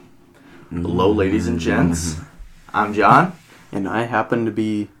Hello, ladies and gents. I'm John. And I happen to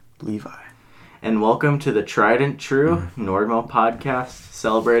be Levi. And welcome to the tried and true Nordmo podcast,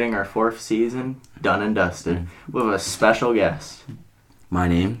 celebrating our 4th season, done and dusted, with a special guest. My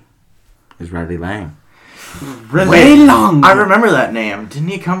name is Riley Lang. Lang! I remember that name. Didn't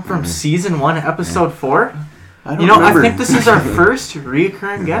he come from season 1, episode 4? I don't remember. I think this is our first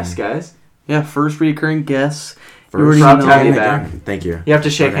recurring guest, guys. Yeah, first recurring guest. First proud to have you back. Thank you. You have to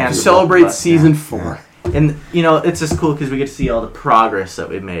shake hands. with Celebrate both of us. season 4. And, it's just cool because we get to see all the progress that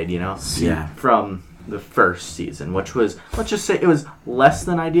we've made, Yeah. from the first season, which was, let's just say it was less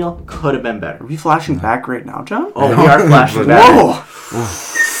than ideal, could have been better. Are we flashing back right now, John? Oh, we are flashing back. Whoa!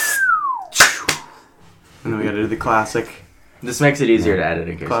 And then we gotta do the classic. This makes it easier to edit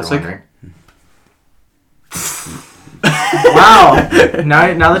in case Classic. you're wondering. Wow!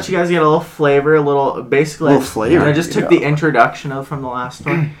 Now that you guys get a little flavor, basically, flavor. I just took the introduction from the last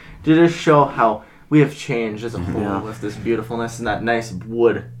one to just show how we have changed as a whole with this beautifulness and that nice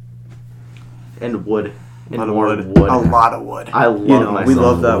wood. And wood. A lot of wood. I love myself we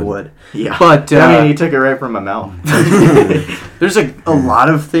love that wood. Yeah. But, you took it right from my mouth. There's a lot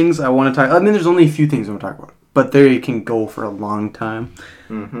of things I want to talk. I mean, there's only a few things I want to talk about, but they can go for a long time.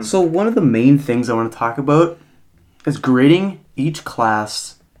 Mm-hmm. So one of the main things I want to talk about is grading each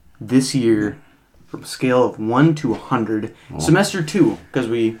class this year from a scale of 1 to 100. Semester 2, because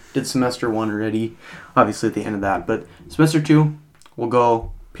we did semester 1 already, obviously at the end of that. But semester 2, we'll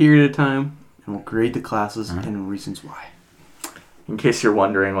go period at a time, and we'll grade the classes and reasons why. In case you're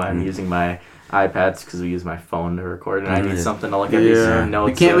wondering why I'm using my iPads, because we use my phone to record, and I need something to look at these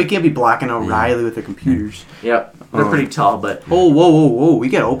notes. We can't be blacking out Riley with the computers. Yep, they're pretty tall, but... Oh, whoa, we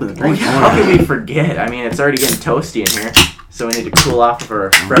gotta open the drink. How can we forget? I mean, it's already getting toasty in here, so we need to cool off with a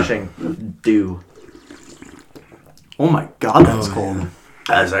refreshing dew. Oh my god, that's cold.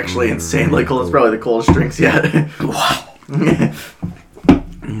 That's actually insanely cold. It's probably the coldest drinks yet. Wow. Woo!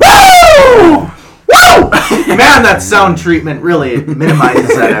 Man, that sound treatment really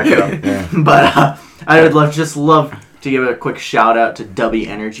minimizes that echo. Yeah. But I would love to give a quick shout out to Dubby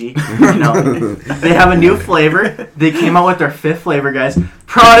Energy. They have a new flavor. They came out with their 5th flavor, guys.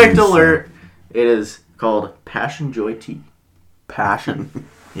 Product alert. It is called Passion Joy Tea. Passion.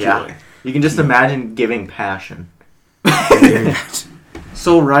 Yeah. Joy. You can just imagine giving passion.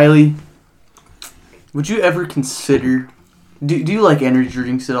 So, Riley, would you ever consider... Do you like energy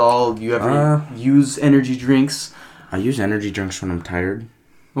drinks at all? Do you ever use energy drinks? I use energy drinks when I'm tired.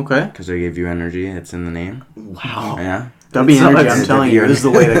 Okay. Because they give you energy. It's in the name. Wow. Yeah. W Energy, I'm telling you, this is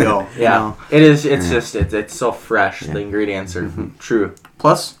the way to go. Yeah. It is. It's just, it's so fresh. The ingredients are true.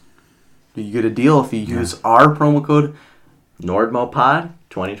 Plus, you get a deal if you use our promo code. Nordmo Pod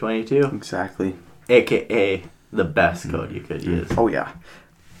 2022. Exactly. AKA the best code you could use. Oh, yeah.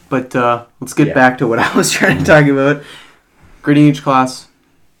 But let's get back to what I was trying to talk about. Grading each class.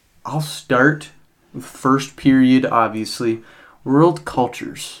 I'll start with first period, obviously. World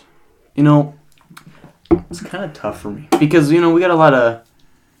cultures. It's kind of tough for me. Because, we got a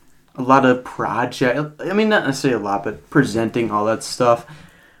lot of project. I mean, not necessarily a lot, but presenting all that stuff.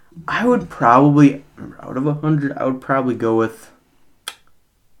 I would probably, out of 100, I would probably go with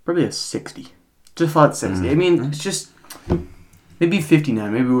probably a 60. Just thought 60. I mean, it's just maybe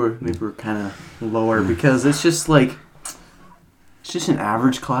 59. Maybe we're kind of lower because it's just like it's just an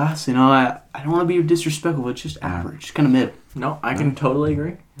average class. I don't want to be disrespectful. It's just average, kind of mid. No, I can totally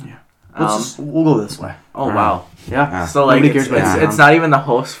agree. Yeah. We'll go this way. Oh wow. Yeah. So like it's not even the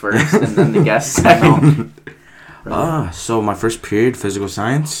host first and then the guest second. So my first period, physical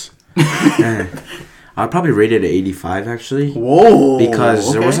science. I'd probably rate it at 85 actually. Whoa.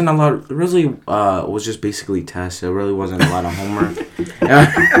 Because there wasn't a lot. Really, it was just basically tests. There really wasn't a lot of homework.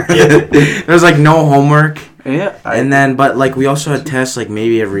 There was like no homework. Yeah. But like we also had tests like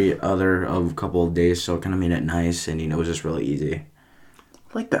maybe every other couple of days, so it kind of made it nice, and it was just really easy. I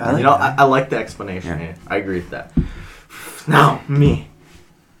like that. I like the explanation. Yeah. I agree with that. Now me,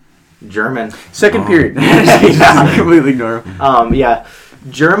 German. Second period. Yeah. Completely normal. Yeah,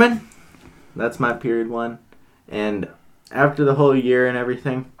 German. That's my period 1, and after the whole year and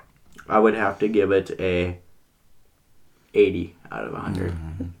everything, I would have to give it a 80 out of 100.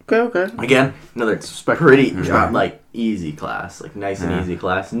 Okay. Again, another pretty easy class, like nice and easy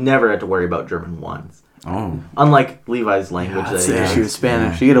class. Never had to worry about German once. Oh. Unlike Levi's language. That's the issue with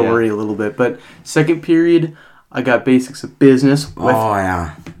Spanish. You got to worry a little bit. But second period, I got basics of business. With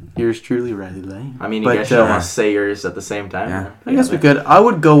yours truly, Riley Lang. I mean, you guys should almost say yours at the same time. Yeah. I guess we could. I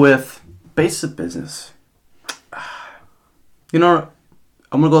would go with basics of business. I'm going to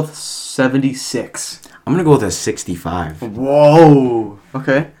go with 76. I'm going to go with a 65. Whoa.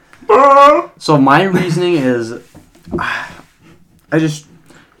 Okay. So my reasoning is,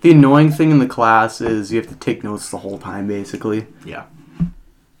 the annoying thing in the class is you have to take notes the whole time, basically. Yeah.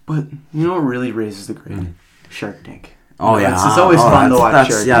 But you know what really raises the grade? Shark Tank. Oh, yeah. It's always fun to watch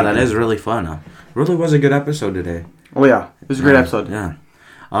Shark Tank. Yeah, that is really fun. Really was a good episode today. Oh, yeah. It was a great episode. Yeah.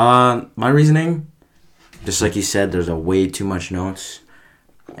 My reasoning, just like you said, there's a way too much notes.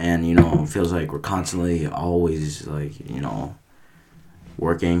 And, it feels like we're constantly always,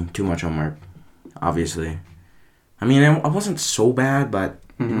 working. Too much homework, obviously. I mean, it wasn't so bad, but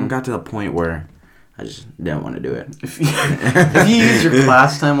it got to the point where I just didn't want to do it. If you use your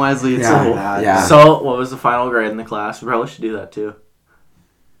class time wisely, it's so bad. Yeah. So, what was the final grade in the class? We probably should do that, too.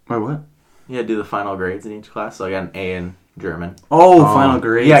 Wait, what? Yeah, do the final grades in each class. So, I got an A in German. Oh, final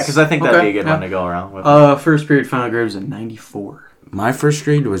grades. Yeah, because I think that'd be a good one to go around with. First period final grade was a 94. My first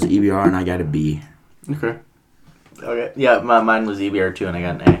grade was EBR, and I got a B. Okay. Okay. Yeah, mine was EBR 2, and I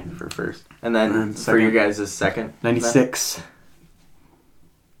got an A for first. And then for your guys' second? 96.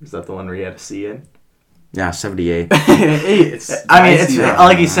 Is that the one where you had a C in? Yeah, 78. It's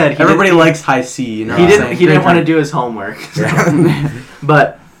like you said, everybody likes high C. You know he didn't want to do his homework. Yeah.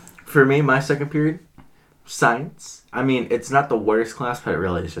 But for me, my second period, science. I mean, it's not the worst class, but it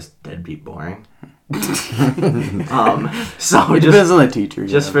really is just deadbeat boring. So it depends on the teacher.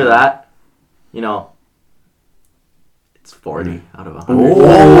 Just for that, it's 40 out of 100.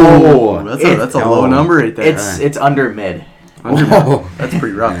 Oh, that's a low number right there. It's under mid. That's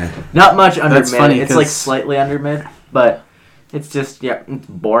pretty rough. Not much under That's mid. funny, It's like slightly under mid, but it's just it's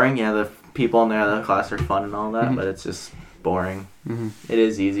boring. Yeah, the people in the class are fun and all that, but it's just boring. Mm-hmm. It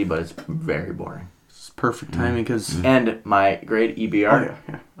is easy, but it's very boring. It's perfect timing because and my grade EBR. Oh,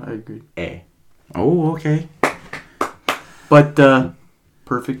 yeah, I agree. A. Oh, okay. But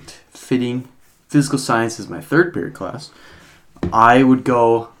perfect fitting. Physical science is my third period class. I would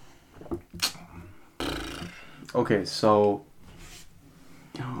go. Okay, so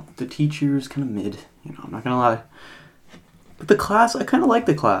the teacher is kind of mid. I'm not gonna lie. But the class, I kind of like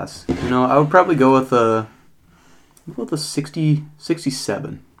the class. I would probably go with a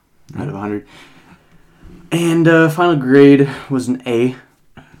 67 out of 100. And final grade was an A.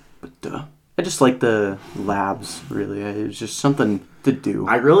 But I just like the labs, really. It was just something to do.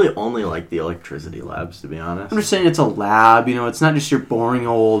 I really only like the electricity labs, to be honest. I'm just saying it's a lab. It's not just your boring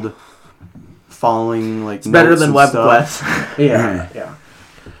old following like. It's better than WebQuest. Yeah.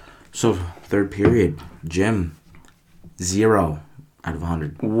 So third period, gym, 0 out of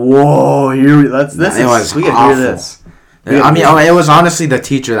 100. Whoa! Here this it was we gotta awful. hear this. It was honestly the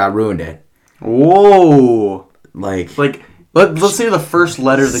teacher that ruined it. Whoa! Like let's say the first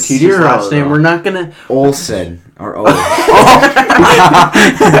letter of the teacher's last name. We're not gonna Olsen or O.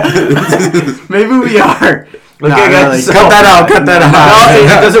 Maybe we are. Okay, guys, cut that out. No,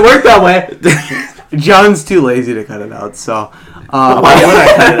 it doesn't work that way. John's too lazy to cut it out, so why would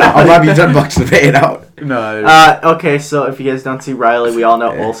I cut it out? I'll give you $10 to pay it out. No. Okay, so if you guys don't see Riley, we all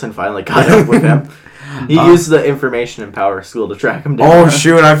know Olsen finally caught up with him. He used the information in Power School to track him down. Oh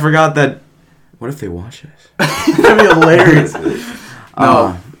shoot! I forgot that. What if they watch this? That'd be hilarious.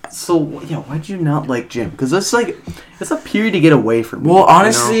 No. So yeah, why'd you not like gym? Because it's a period to get away from. Well,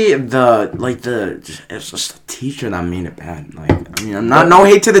 honestly, it's just the teacher that made it bad. I'm not no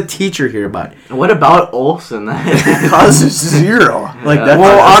hate to the teacher here, but what about Olsen? That causes 0.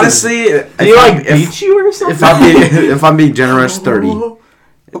 Honestly, beat you or something? If I'm being generous, 30.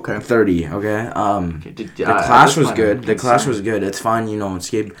 Okay. 30. Okay. The class was good. The class was good. It's fine,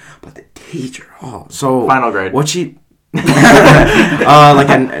 escape. But the teacher. Oh, so final grade. What she? Like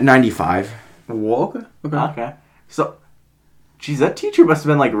a 95. Whoa, okay. So, geez, that teacher must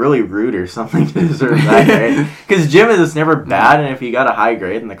have been really rude or something to deserve that grade. Because gym is never bad, and if you got a high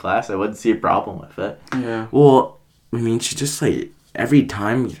grade in the class, I wouldn't see a problem with it. Yeah. Well, I mean, she just every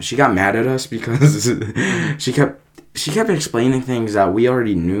time she got mad at us because she kept explaining things that we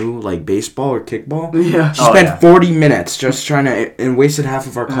already knew, like baseball or kickball. Yeah. She spent 40 minutes just trying to, and wasted half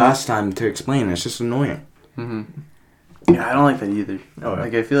of our class time to explain. It's just annoying. Mm-hmm. Yeah, I don't like that either. Oh,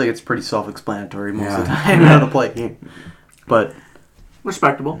 yeah. I feel like it's pretty self-explanatory most of the time how to play a game. But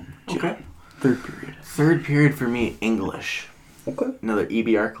respectable. Okay. Third period for me, English. Okay. Another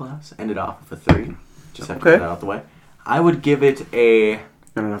EBR class. Ended off with a 3. Just have to okay. get that out the way. I would give it a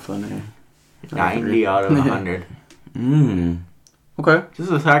Good enough for the 90 out of 100. Okay. Just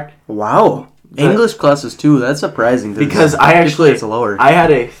the fact. Wow. English classes too. That's surprising. Because it's lower. I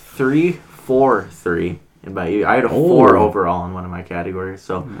had a 3-4-3 in my I had a 4 overall in one of my categories.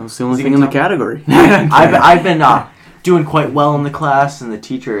 So that's the only thing in the category. I've been doing quite well in the class, and the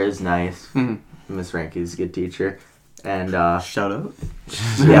teacher is nice. Mm-hmm. Miss Ranke is a good teacher. And Shout out.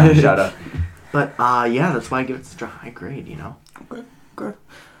 yeah, shout out. But yeah, that's why I give it such a high grade. Okay. Good.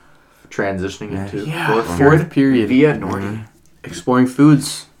 Transitioning into Fourth period. via Nordmo. Exploring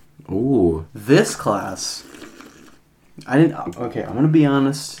foods. Ooh. This class, I didn't. Okay, I'm gonna be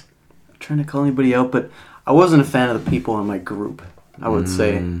honest. I'm trying to call anybody out, but I wasn't a fan of the people in my group. I would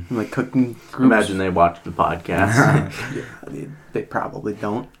say in my cooking group. Imagine they watch the podcast. Yeah, they probably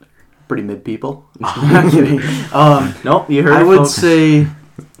don't. Pretty mid people. I'm kidding. Nope, you heard. I it, would folks. say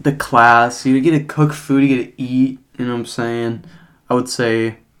the class. You get to cook food. You get to eat. You know what I'm saying? I would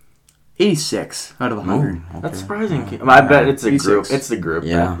say 86 out of 100. Ooh, okay. That's surprising. I bet it's the 86. group. It's the group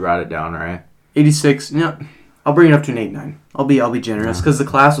Yeah. that brought it down, right? 86. Yeah, I'll bring it up to an 89. I'll be generous because the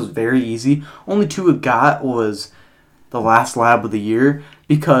class was very easy. Only two it got was the last lab of the year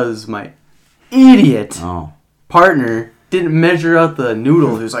because my idiot Oh. partner didn't measure out the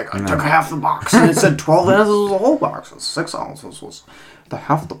noodles. He was like, I took half the box and it said 12 ounces was the whole box. 6 ounces was the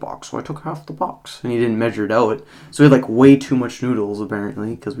half the box, so I took half the box. And he didn't measure it out. So we had like way too much noodles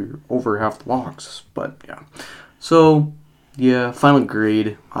apparently because we were over half the box. But yeah. So yeah, final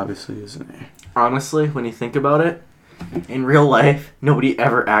grade obviously is an A. Honestly, when you think about it, in real life, nobody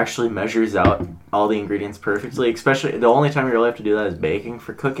ever actually measures out all the ingredients perfectly. Especially, the only time you really have to do that is baking.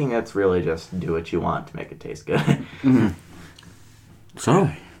 For cooking, that's really just do what you want to make it taste good. Mm-hmm. So.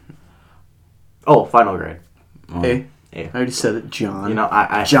 Oh, final grade. Oh. A. A. I already said it. John. You know,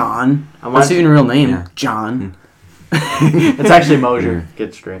 I John. I want That's to- even a real name. Yeah. John. it's actually Mosier.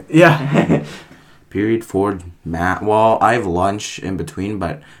 Get straight. Yeah. Period 4 math. Well, I have lunch in between,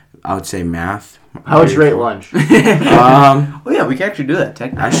 but I would say math. How would you rate Period 4. lunch? Oh yeah, we can actually do that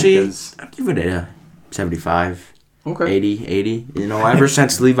technically. Actually, 'cause- I'd give it a 75, okay. 80. You know, ever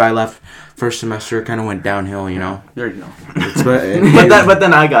since Levi left first semester, it kind of went downhill, you know. You already know. But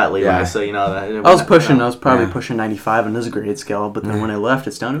then I got Levi, Yeah. so you know that. I was pushing. I was probably Yeah. pushing 95 on this grade scale, but then when I left,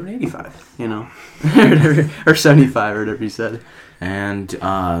 it's down to an 85. You know, or 75, or whatever you said. And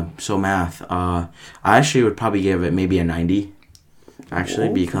so math, I actually would probably give it maybe a 90. Actually,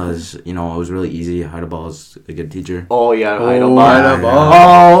 Oh. because you know it was really easy. Heideball is a good teacher. Oh yeah, Oh, Heidebach. Heidebach.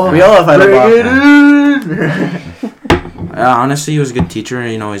 Oh, We all have Heidebach. Honestly, he was a good teacher.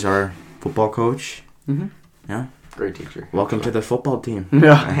 You know, he's our football coach. Great teacher. Welcome to the football team.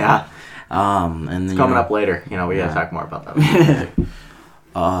 Yeah. Yeah, And then, it's you coming know, up later. You know, we gotta Yeah. talk more about that.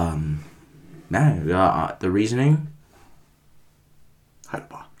 The reasoning.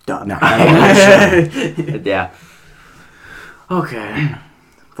 Heidebach. Done. No, Yeah. Okay.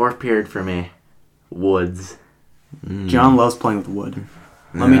 Fourth period for me. Woods. John loves playing with wood.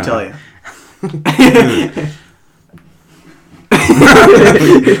 Let me tell you.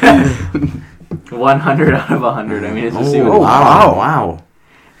 100 out of 100. I mean, it's just even. Wow.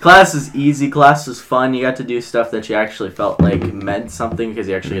 Class is easy. Class is fun. You got to do stuff that you actually felt like meant something because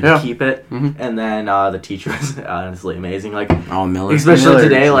you actually had to keep it. Mhm. And then the teacher was honestly amazing. Like, Oh, Miller. especially Miller.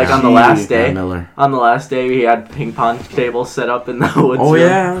 today, like on the Gee. last day. Yeah, Miller. On the last day, we had ping pong tables set up in the woods. Oh room.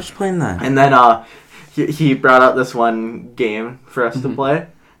 yeah, I was playing that. And then he brought out this one game for us to play,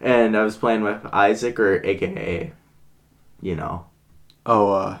 and I was playing with Isaac, or AKA, you know,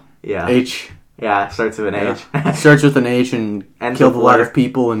 Oh, yeah, H. yeah, starts with an Yeah. H. Starts with an H and Ends killed a with lot letter. of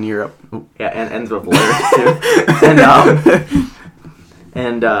people in Europe. Yeah, and ends with lyrics too.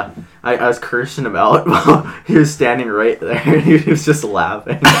 And I was cursing him out while he was standing right there. He was just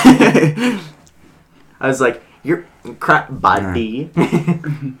laughing. I was like, "You're crap, buddy."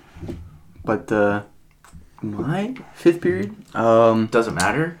 But my fifth period. Oh Doesn't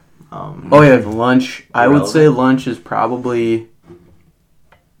matter. yeah, lunch. I would say Irrelevant. lunch is probably.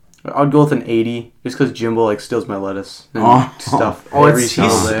 I'd go with an 80, just because Jimbo like steals my lettuce and stuff every it's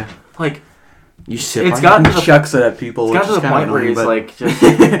single he's- day. like You sip it's on gotten it? to He the chucks it at people. it's gotten to which the is point kinda where he's annoying, like just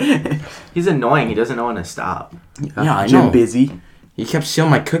he's annoying. He doesn't know when to stop. Yeah, I Jim know. busy. He kept stealing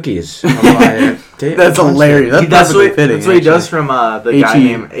my cookies. That's hilarious. That's That's perfectly what fitting. that's what he does from the guy H.E.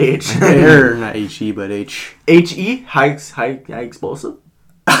 named H. Or not H-E, but H. H.E. High explosive.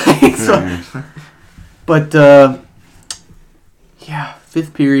 But yeah,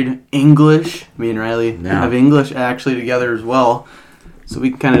 fifth period English. Me and Riley have English actually together as well, so we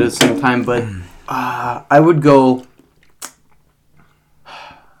can kind of do it at the same time. But I would go.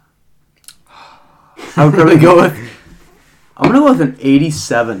 I would probably go with. I'm gonna go with an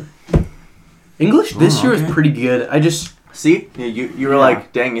 87. English this year was okay. pretty good. I just See, you were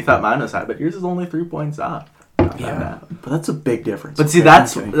like, dang, you thought mine was high, but yours is only 3 points off. Not that bad. but that's a big difference. But see, Okay,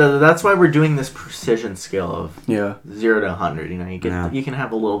 that's okay. that's why we're doing this precision scale of yeah. 0 to 100. You know, Yeah. you can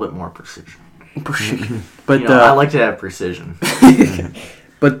have a little bit more precision. But You know, I like to have precision.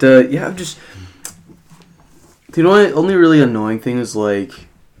 But yeah, I'm just The only really annoying thing is, like,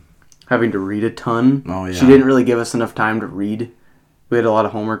 having to read a ton. Oh, yeah. She didn't really give us enough time to read. We had a lot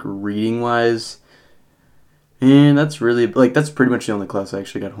of homework reading-wise. And that's really, like, that's pretty much the only class I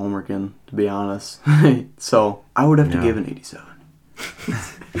actually got homework in, to be honest. So, I would have to give an 87.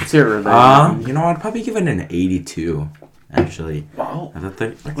 Let's hear it. I'd probably give it an 82, actually. Wow. I thought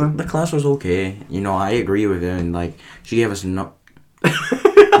the class was okay. I agree with it, and, like, she gave us no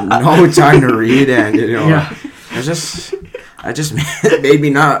time to read, and, it just made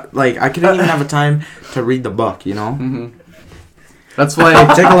me not, like, I couldn't even have a time to read the book, Mm-hmm. That's why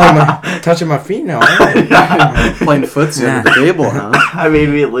touching my feet now. Playing footsie at the table, huh? I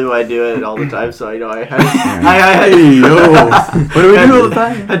mean, me and Levi do it all the time, so I know I had. Hey, yo. What do we do all the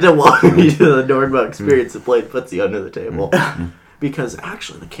time? I had to walk me to the Nordmo experience of playing footsie under the table. Because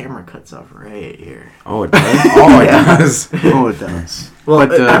actually, the camera cuts off right here. Oh, it does? Oh, it does. Oh, it does. Well,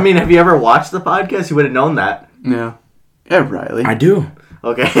 but, I mean, have you ever watched the podcast? You would have known that. Yeah. Yeah, Riley. I do.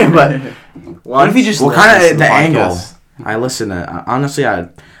 Okay, but what if you just kind of the angle? I listen to honestly. I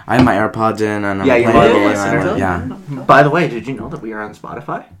have my AirPods in and I'm you're playing. a listener. Yeah. By the way, did you know that we are on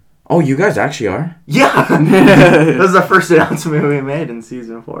Spotify? Oh, you guys actually are? Yeah. That was the first announcement we made in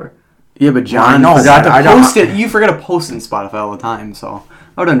season 4. Yeah, but John forgot to post it. You forgot to post in Spotify all the time, so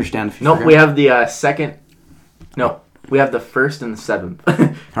I would understand if you forgot. We have the second. No, we have the 1st and the 7th.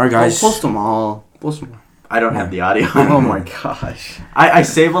 All right, guys. Post them all. I don't have the audio. Oh my gosh. I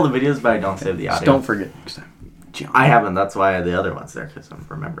save all the videos, but I don't save the audio. Just don't forget next time. I haven't. That's why the other one's there, because I'm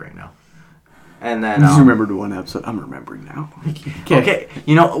remembering now. And then just remembered one episode. I'm remembering now. Okay.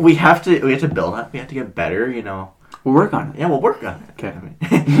 We have to build up. We have to get better. We'll work on it. Yeah, we'll work on it. Okay.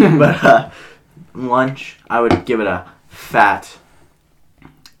 But lunch, I would give it a fat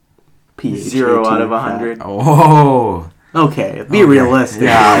PH 0 out of 100. Oh. Okay. Be realistic.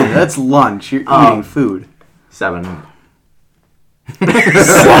 Yeah. That's lunch. You're eating food. 7. 7.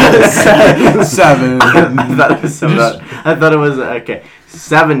 I thought it was okay.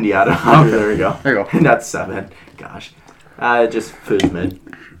 70 out of 100. Okay. There we go. There you go. Not 7. Gosh. Just food's mid.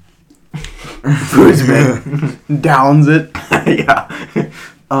 Food's mid. Downs it. Yeah.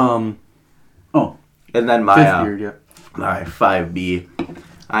 And then my 5B.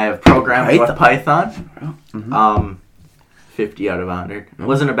 I have programming with Python. Mm-hmm. 50 out of 100. It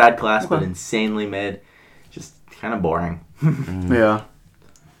wasn't a bad class, but insanely mid. Just kind of boring. Yeah.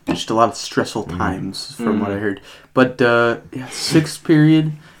 Just a lot of stressful times from what I heard. But, 6th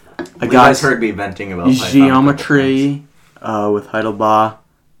period. You guys heard me venting about geometry with Heidelberg.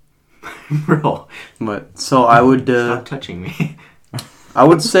 Bro. But, so I would... Stop touching me. I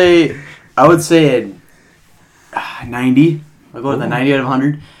would say a 90. I'll go with a 90 out of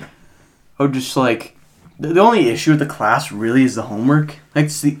 100. I would just, like... The only issue with the class really is the homework.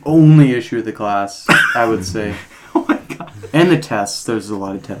 That's the only issue with the class, I would say. Oh my god. And the tests. There's a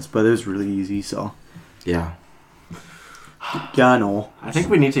lot of tests, but it was really easy, so. Yeah. Yeah, I know. I think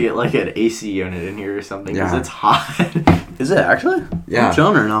we need to get like an AC unit in here or something because it's hot. Is it actually? Yeah. I'm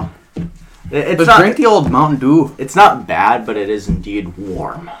chilling or no? It's not, drink the old Mountain Dew. It's not bad, but it is indeed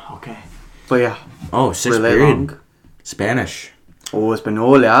warm. Okay. But yeah. Oh, 6th period. Spanish. Oh,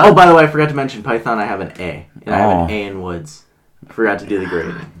 Espanol, yeah. Oh, by the way, I forgot to mention Python. I have an A. And I have an A in Woods. I forgot to do the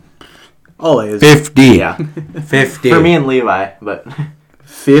grading. Oh, it is. 50. Yeah. 50. For me and Levi, but...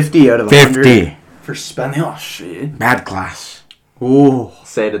 50 out of 100. 50. For Spanish. Oh, shit. Bad class. Oh.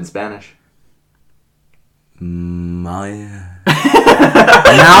 Say it in Spanish. Mal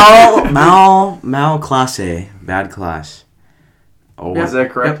clase. Bad class. Oh, is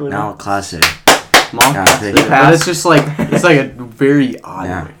that correct? Mal clase. But it's just like, it's like a very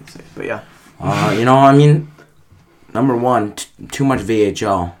odd way to say it. But yeah. I mean, number one, too much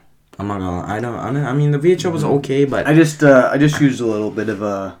VHL. I'm not gonna. I mean, the VHL was okay, but I just used a little bit of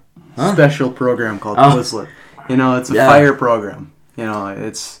a special program called Quizlet. It's a fire program.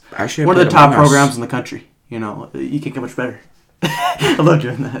 It's actually one of the top programs in the country. You can't get much better. I love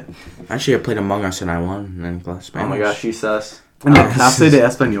doing that. Actually, I played Among Us and I won in class Spanish. Oh my gosh, you sus. En la clase de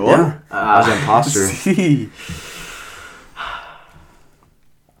español? Yeah. I was an imposter. Sí.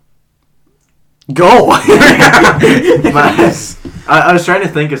 Go! I was trying to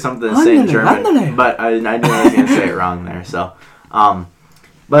think of something to say in German, but I knew I was going to say it wrong there. So,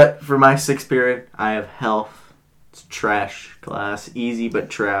 but for my 6th period, I have health. It's trash class, easy but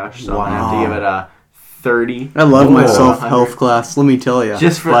trash. So I'm going to have to give it a 30. I love my self-health class, let me tell you.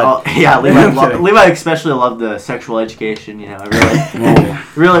 Just for Levi especially loved the sexual education.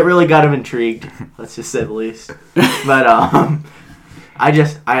 I really got him intrigued. Let's just say the least. But I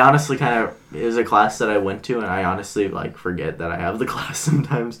honestly it was a class that I went to, and I honestly forget that I have the class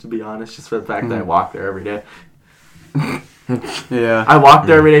sometimes. To be honest, just for the fact that I walk there every day. Yeah. I walk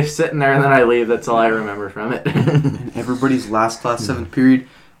there every day, sitting there, and then I leave. That's all I remember from it. And everybody's last class, 7th period.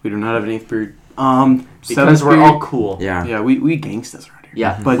 We do not have an 8th period. Because we're all cool. Yeah. Yeah, we gangstas around here.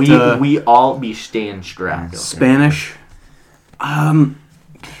 Yeah, But we all be staying strapped. Spanish.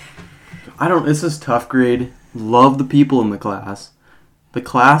 This is tough grade. Love the people in the class. The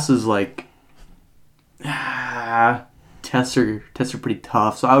class is like, tests are pretty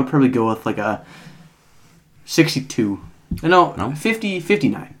tough. So I would probably go with like a 62. No,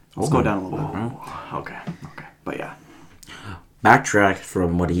 59. Let's go down a little bit. Okay. But yeah. Backtrack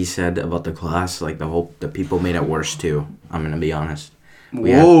from what he said about the class. Like the people made it worse too. I'm gonna be honest.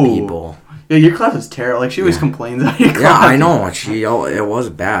 We had people. Yeah, your class is terrible. Like she always complains about your class. Yeah, I know. It was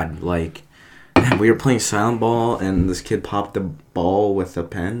bad. Like we were playing silent ball, and this kid popped the ball with a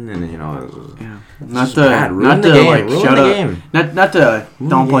pen, and it was Not just bad. to Ruined not the to game. like Ruined shout the out. game. Not to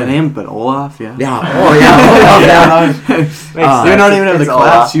don't play name, but Olaf. Yeah. Yeah. Oh yeah. You don't even have the class.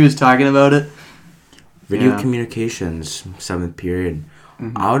 Olaf. She was talking about it. Video communications, 7th period.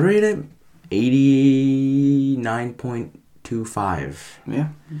 I would rate it 89.25. Yeah.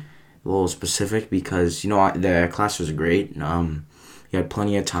 A little specific because the class was great. You had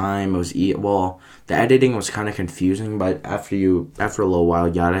plenty of time. It was the editing was kind of confusing, but after a little while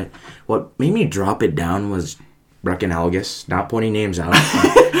you got it. What made me drop it down was Brecken Helgus. Not pointing names out.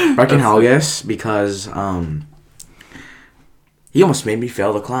 Brecken Helgus because he almost made me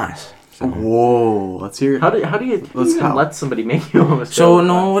fail the class. So. Whoa, let's hear it. How do you even let somebody make you almost? So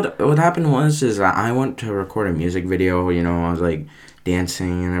no, what happened was I went to record a music video. I was like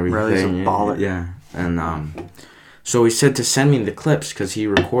dancing and everything. Riley's a baller. Yeah, and so he said to send me the clips because he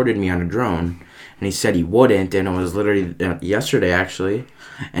recorded me on a drone, and he said he wouldn't, and it was literally yesterday actually,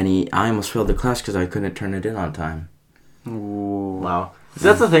 and I almost failed the class because I couldn't turn it in on time. Ooh. Wow. So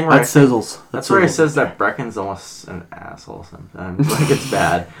that's the thing where that sizzles. That's where he says that Brecken's almost an asshole sometimes. Like it's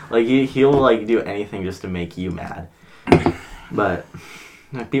bad. Like he'll like do anything just to make you mad. But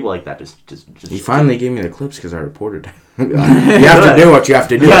people like that just. He finally gave me the clips because I reported. You have to do what you have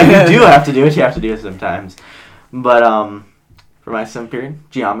to do. Yeah, you do have to do what you have to do sometimes. But for my 7th period,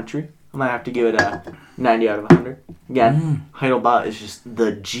 geometry, I'm gonna have to give it a 90 out of 100. Again, Heidelbach is just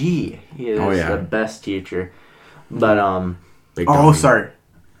the G. He is the best teacher. But sorry.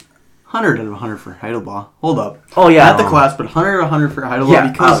 100 out of 100 for Heidelbach. Hold up. Oh yeah, not the class, but 100 out of 100 for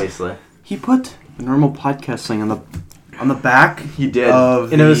Heidelbach because obviously he put the normal podcast thing on the back. He did,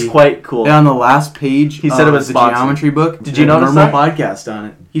 and it was quite cool. Yeah, on the last page, he said it was the sponsored. geometry book. Did you notice normal that? podcast on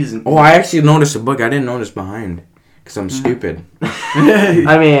it? He doesn't. Oh, I actually noticed the book. I didn't notice behind because I'm stupid.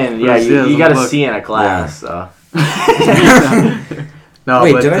 I mean, yeah, you got to see in a class. So. No,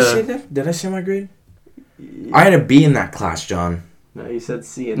 wait, did I say that? Did I say my grade? I had a B in that class, John. No, you said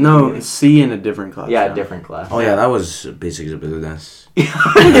C. C in a different class. Yeah, a different class. Oh yeah, that was basics of business. He's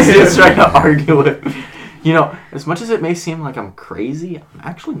just trying to argue with. As much as it may seem like I'm crazy, I'm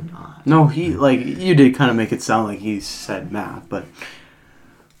actually not. No, you did kind of make it sound like he said math, but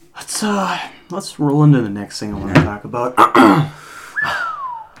let's roll into the next thing I want to talk about.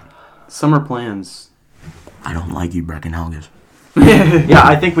 Summer plans. I don't like you, Brecken Helgus. Yeah,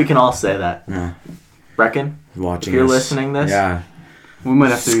 I think we can all say that. Yeah. Brecken, Watching if you're this. listening this, yeah. We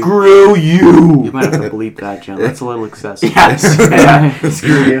might have to. Screw you! You might have to bleep that, John. That's a little excessive. Yes.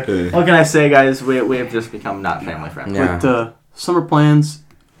 Screw you. What can I say, guys? We have just become not family friendly. Yeah. But summer plans.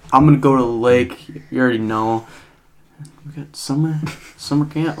 I'm gonna go to the lake. You already know. We got summer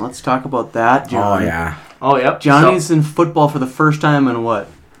camp. Let's talk about that, John. Oh yeah. Oh yep. Johnny's in football for the first time in what?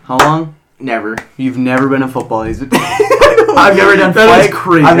 How long? Never. You've never been in football. I've never done that flag. Is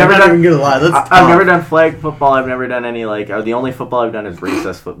crazy. I've never done. Even gonna lie. I've never done flag football. I've never done any the only football I've done is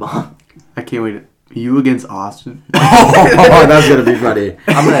recess football. I can't wait. You against Austin? Oh, that's gonna be funny.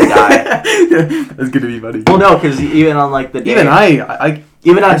 I'm gonna die. That's gonna be funny. Well, no, because even on the day,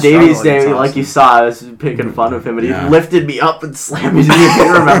 even on Davey's day, like you saw, I was picking fun of him, and he lifted me up and slammed me.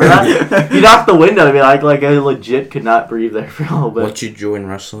 You remember that? He knocked the window to me like I legit could not breathe there for a little bit. Once you join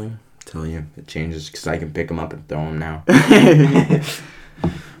wrestling, I tell you, it changes because I can pick him up and throw him now.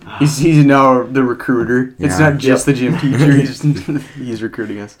 He's now the recruiter. Yeah. It's not just the gym teacher. He's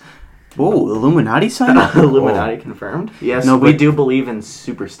recruiting us. Oh, Illuminati sign up? Illuminati confirmed? Yes, no, we do believe in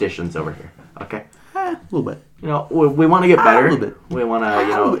superstitions over here. Okay? A little bit. We want to get better. A little bit. We want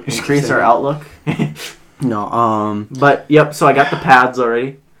to, increase our outlook. No, But, yep, so I got the pads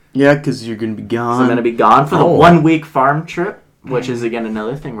already. Yeah, because you're going to be gone. So I'm going to be gone for the 1 week farm trip. Which is, again,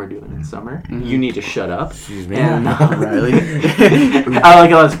 another thing we're doing in summer. Mm-hmm. You need to shut up. Excuse me. And, Riley. I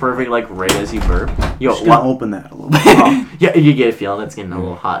like how that's perfect, right as you burp. Just gonna open that a little bit. Yeah, you get a feeling it's getting a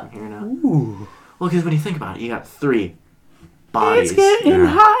little hot in here now. Ooh. Well, because when you think about it, you got 3 bodies. It's getting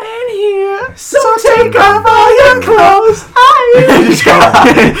hot in here, So take off all your clothes.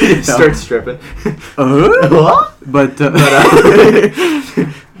 Start stripping. What?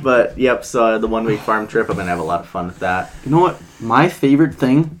 But yep. So the 1 week farm trip, I'm gonna have a lot of fun with that. You know what? My favorite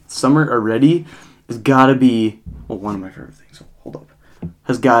thing, summer already, has got to be. Well, one of my favorite things. Hold up.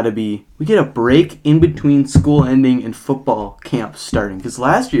 Has got to be. We get a break in between school ending and football camp starting. Because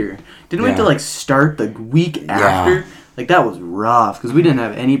last year, didn't we have to like start the week after? Like that was rough because we didn't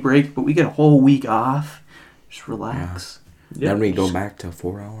have any break, but we get a whole week off. Just relax. Then we go back to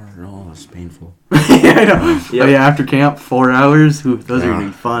 4 hours. Oh, it's painful. Yeah, I know. Yep. Oh, yeah, after camp, 4 hours. Ooh, those are gonna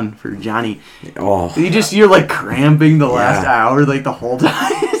be fun for Johnny. Oh, You're like cramping the last hour like the whole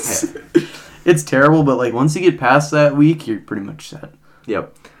time. It's terrible, but like once you get past that week, you're pretty much set.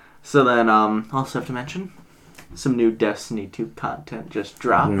 Yep. So then, also have to mention some new Destiny 2 content just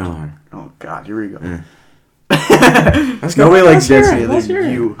dropped. no. Oh God, here we go. Let's go. Nobody likes Let's Destiny. hear it. Let's hear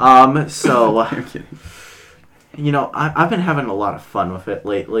it. You. So I'm kidding. you know, I've been having a lot of fun with it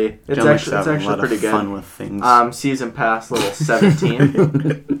lately. It's John likes actually having a lot pretty of good. fun with things. Season pass level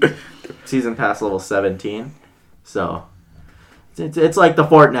 17. Season pass level 17. So it's like the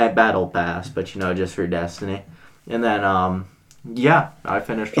Fortnite battle pass, but you know, just for Destiny. And then I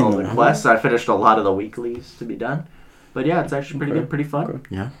finished all the quests. I finished a lot of the weeklies to be done. But yeah, it's actually pretty good, pretty fun.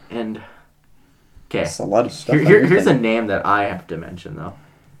 Okay. Yeah. And okay, That's a lot of stuff. here's a name that I have to mention though.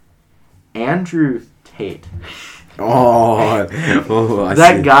 Andrew Tate.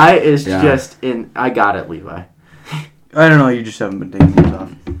 That guy is just in. I got it, Levi. I don't know. You just haven't been taking these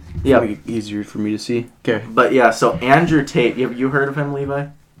off. Yeah, Make it easier for me to see. Okay. but yeah. So Andrew Tate. Have you heard of him, Levi?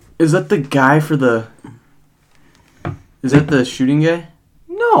 Is that the guy for the? Is that the shooting guy?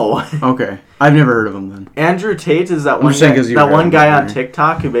 No. Okay, I've never heard of him then. Andrew Tate is that I'm one just saying guy, 'cause you that heard one him guy on earlier.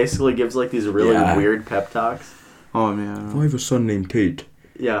 TikTok who basically gives like these really weird pep talks. Oh man. I have a son named Tate,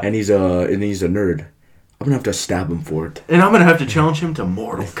 Yeah. and he's a nerd. I'm gonna have to stab him for it. And I'm gonna have to challenge him to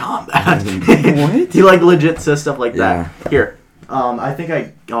Mortal Kombat. What? He like legit says stuff like that. Yeah. Here, I think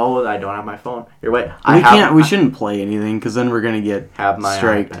I don't have my phone. Here, wait. We shouldn't play anything because then we're gonna get have my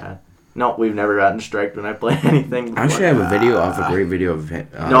striked. iPad. No, we've never gotten striked when I play anything. Before. I actually have a video of a great video of it.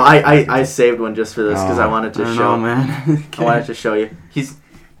 No, I saved one just for this because I wanted to I don't show. know, man. I wanted to show you. He's.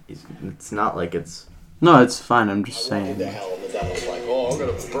 It's not like it's. No, it's fine. I'm just saying. hell, and then I was like, oh, I'm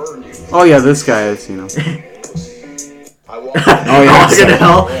gonna burn you. Oh yeah, this guy is, you know. I walked Oh yeah. Fucking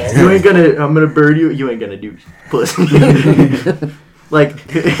hell! You ain't gonna. I'm gonna burn you. You ain't gonna do pussy. like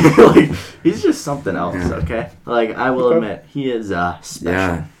he's just something else. Okay. Like I will admit, he is special.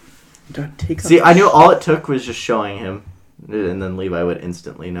 Yeah. Don't take. See, I knew all it took was just showing him, and then Levi would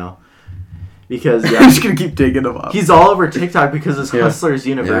instantly know. Because I'm just gonna keep taking him off. he's all over TikTok because his Yeah. Hustlers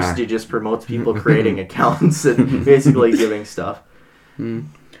University just promotes people creating accounts and basically giving stuff.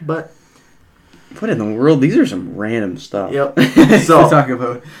 But What in the world? These are some random stuff. yep. So So talk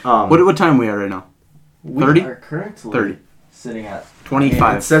about. What time are we at right now? we 30? are currently 30. sitting at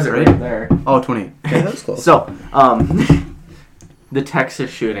 25. It says it right? right there. Oh, 28. Okay, that's close. So the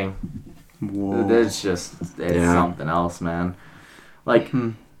Texas shooting. Whoa. It's Yeah. something else, man. Like,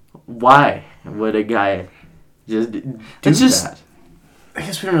 why would a guy just do It's just- that? I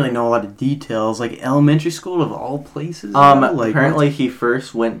guess we don't really know a lot of details. Like elementary school of all places. Like, Apparently he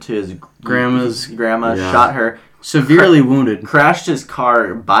first went to his Grandma's- grandma, Yeah. shot her, severely wounded. crashed his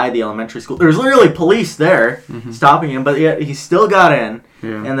car by the elementary school. There's literally police there stopping him, but yet he still got in.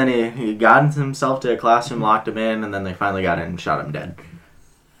 Yeah. And then he got himself to a classroom, locked him in, and then they finally got in and shot him dead.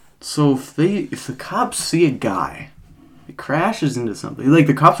 So if the cops see a guy, it crashes into something. Like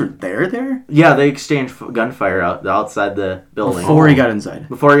the cops were there Yeah, they exchanged gunfire outside the building. before he got inside.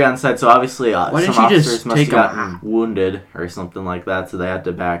 Before he got inside, so obviously Why some didn't you officers just must take have him gotten out? wounded or something like that, so they had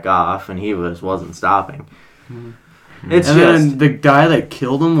to back off, and he wasn't stopping. It's And just then the guy that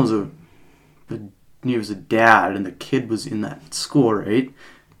killed him was he was a dad, and the kid was in that school, right?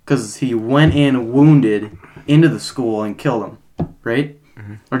 Because he went in wounded into the school and killed him, right?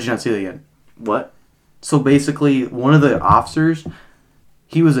 Or did you not see that yet? what? So basically, one of the officers,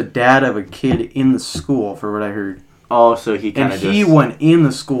 he was a dad of a kid in the school, for what I heard. Oh, so he kind And of he just went in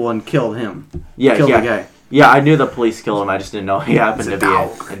the school and killed him. yeah Killed yeah the guy. yeah. I knew the police killed him. I just didn't know he happened to That's a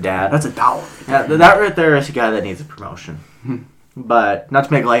be dog. a dad. That's a dog. Yeah, that right there is a guy that needs a promotion. But not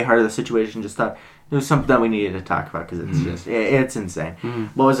to make light of the situation, just thought it was something that we needed to talk about because it's just it's insane.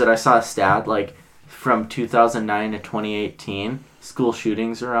 What was it? I saw a stat like from 2009 to 2018, school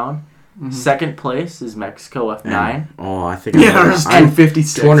shootings around. Second place is Mexico with 9. Oh, I think Yeah, there's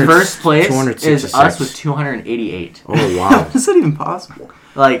 256. 200 First place is 266. us with 288. Oh, How wow. is that even possible?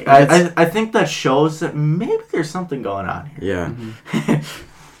 Like, That's- I think that shows that maybe there's something going on here. Yeah.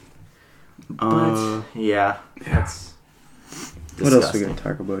 But, yeah, that's What else we disgusting. gonna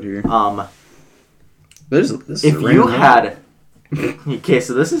talk about here? This is If a you random had... Okay,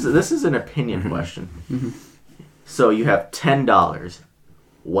 so this is an opinion question. So you have $10.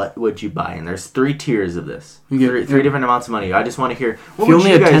 What would you buy? And there's 3 tiers of this. You get- Three different amounts of money. I just want to hear. What If you would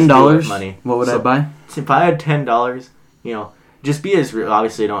only you had guys do with $10, money? what would I So, buy? If I had $10, you know, just be as real.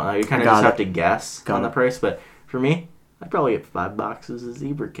 Obviously, don't know. You kind of Got just it. have to guess Got on the it. price. But for me, I'd probably get 5 boxes of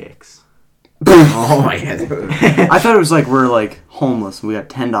zebra cakes. Oh, my God. I thought it was like we're like homeless and we got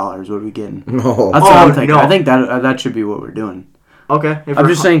 $10. What are we getting? No. That's what I'm Oh, thinking. no. I think that should be what we're doing. Okay. If I'm we're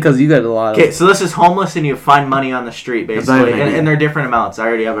just saying because you got a lot. Okay, Of... so this is homeless and you find money on the street, That's not basically. an idea. And they're different amounts. I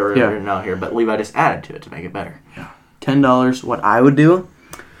already have it Yeah. written out here, but Levi just added to it to make it better. $10. What I would do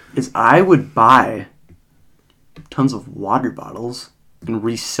is I would buy tons of water bottles and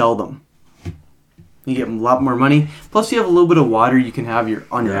resell them. You get a lot more money. Plus, you have a little bit of water you can have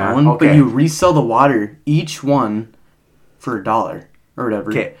on your Yeah, own. okay. But you resell the water, each one, for $1 or whatever.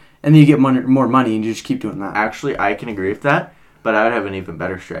 Okay. And then you get more money and you just keep doing that. Actually, I can agree with that, but I would have an even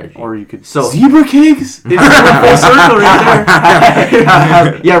better strategy. Or you could... So- Zebra cakes? It's a full circle right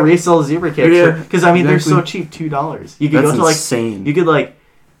there. Yeah, resell zebra cakes. Yeah, Because, I mean, they're so exactly. cheap, $2. You could That's go to, like... insane. You could, like...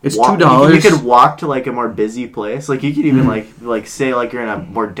 It's walk- $2. You could walk to, like, a more busy place. Like, you could even, like say, like, you're in a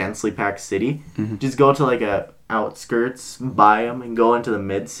more densely packed city. Just go to, like, a outskirts, buy them, and go into the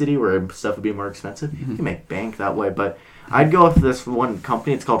mid-city where stuff would be more expensive. You can make bank that way, but I'd go with this one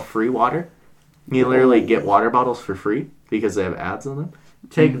company. It's called Free Water. You literally get water bottles for free because they have ads on them.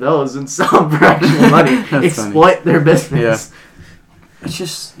 Take those and sell them for actual money. That's Exploit their business. It's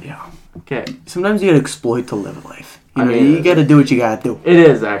just, yeah. Okay. Sometimes you gotta exploit to live life. You I know, mean, you gotta do what you gotta do. It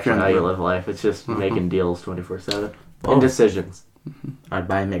is actually Yeah. how you live life. It's just making deals 24/7. Oh. Indecisions. I'd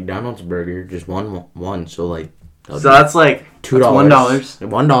buy a McDonald's burger, just one. So, like, So that's like $2. That's $1. $1.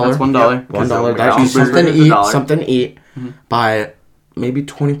 That's $1. $1. That's McDonald's something burger to is eat. $1. Something to eat. Buy maybe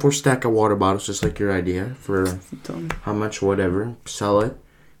 24 stack of water bottles, just like your idea, for how much, whatever. Sell it.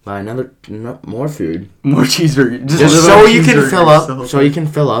 Buy more food. More cheeseburger. Just live so on you can cheeseburgers fill the up. whole So time. you can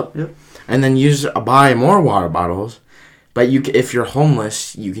fill up. Yep. And then buy more water bottles. But if you're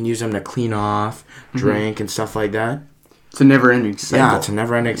homeless, you can use them to clean off, drink, and stuff like that. It's a never-ending cycle. Yeah, it's a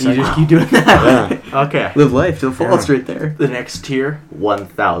never-ending You cycle. just keep doing that. Yeah. okay. Live life till the fullest right there. The next tier,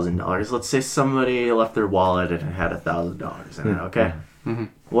 $1,000. Let's say somebody left their wallet and it had $1,000 in it. Okay.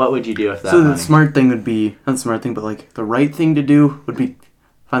 What would you do with that? So the money? smart thing would be, not the smart thing, but like the right thing to do would be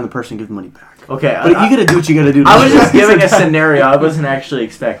find the person and give the money back. Okay. But you gotta do what you gotta do. I was just giving a scenario. I wasn't actually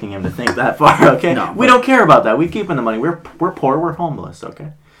expecting him to think that far. Okay. No, we but- don't care about that. We keeping the money. We're poor. We're homeless.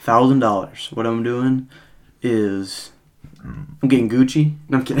 Okay. $1,000. What I'm doing is I'm getting Gucci.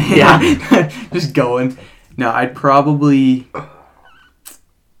 No, I'm kidding. Yeah. Just going. Now I'd probably.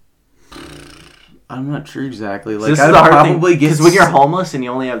 I'm not sure exactly. Like This I'd is the hard probably thing get because when you're homeless and you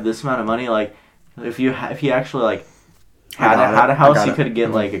only have this amount of money, like if you actually like had a house, you could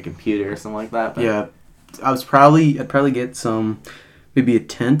get like a computer or something like that. But Yeah, I'd probably get some, maybe a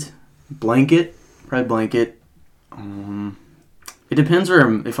tent, blanket, probably blanket. It depends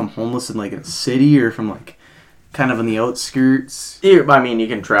if I'm homeless in like a city or if I'm like kind of on the outskirts. I mean, you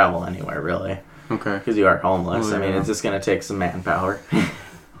can travel anywhere really Okay. because you are homeless. Oh, I mean, yeah. it's just gonna take some manpower.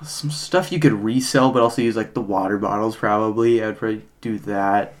 Some stuff you could resell, but also use like the water bottles. Probably I'd probably do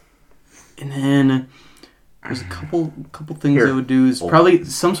that, and then there's a couple things Here. I would do is probably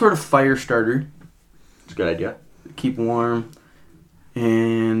some sort of fire starter, It's a good idea. keep warm,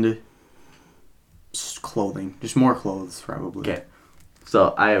 and just clothing, just more clothes probably. Okay.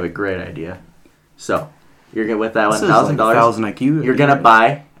 So I have a great idea. So you're gonna with that This is $1,000. like 1,000 IQ. You're gonna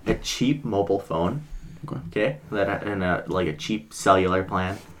buy a cheap mobile phone. Okay. Okay. That and like a cheap cellular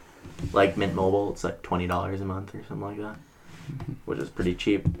plan, like Mint Mobile. It's like $20 a month or something like that, which is pretty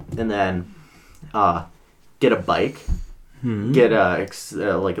cheap. And then, get a bike. Get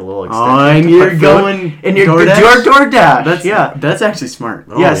like a little extension. Oh, and to you're put food- going and you're DoorDash? DoorDash. That's actually smart.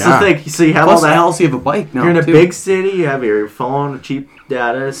 Oh, yeah. yeah. So you have Plus, all that. I also have a bike now. You're in a too. big city. You have your phone, cheap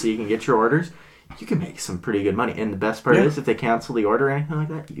data, so you can get your orders. You can make some pretty good money. And the best part Yeah. is, if they cancel the order or anything like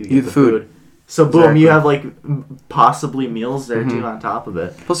that, you You get get the the food. food. So boom, Exactly. you have like possibly meals there too on top of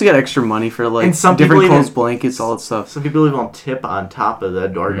it. Plus, you got extra money for like And some different people clothes, even- blankets, all that stuff. Some people even tip on top of the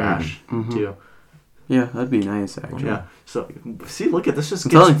DoorDash too. Yeah, that'd be nice actually. Yeah. So see, look at this. Just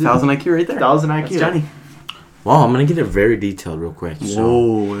I'm telling gets you, 1,000 IQ right there. 1,000 IQ. That's Johnny. Well, I'm gonna get it very detailed real quick. So.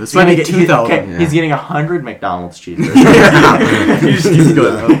 Whoa, this might be 2,000. Okay, he's getting 100 McDonald's cheeseburgers. He just keeps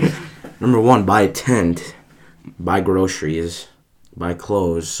going. Number 1, buy a tent, buy groceries, buy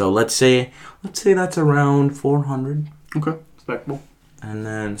clothes. So let's say that's around 400. Okay. Respectable. And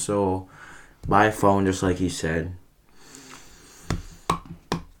then buy a phone, just like he said.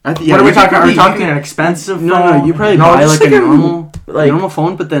 What are we talking? Are we talking an expensive phone? No, you probably buy just like a like normal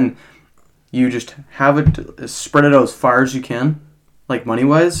phone, but then you just have it spread it out as far as you can, like money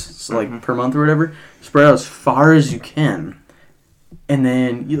wise, so like per month or whatever. Spread it out as far as you can, and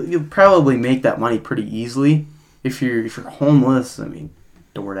then you'll probably make that money pretty easily if you're homeless. I mean,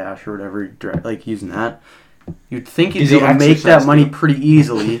 DoorDash or whatever, like using that, you'd think you'd be able to make that money pretty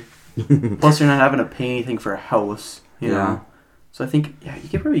easily. Plus, you're not having to pay anything for a house, you know. So I think, you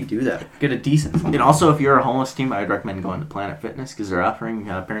could probably do that. Get a decent phone. And also, if you're a homeless team, I'd recommend going to Planet Fitness because they're offering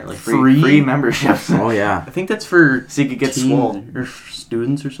apparently free memberships. Oh, yeah. I think that's for so you could get swole. Or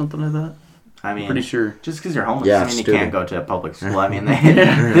students or something like that. I mean, pretty sure. Just because you're homeless, Yeah, I mean, student. you can't go to a public school. I mean,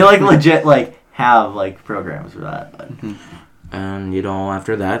 they like legit like have like programs for that. But. And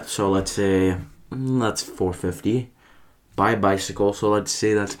after that, so let's say that's $450. Buy a bicycle, so let's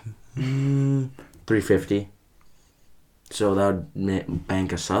say that's $350. So that would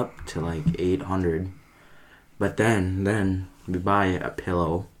bank us up to like $800. But then we buy a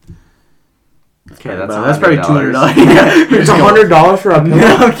pillow. Okay, that's probably $200. It's $100 for a pillow.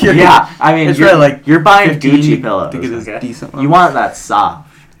 No kidding. Yeah, I mean, It's you're, probably like you're buying 15 Gucci pillows. to get this okay? decent You want that soft.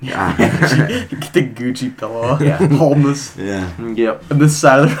 Yeah. Get the Gucci pillow. Yeah. Homeless. Yeah. Yep. On this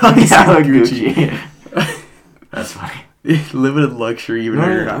side of the road, Yeah, like Gucci. That's funny. Limited luxury, even though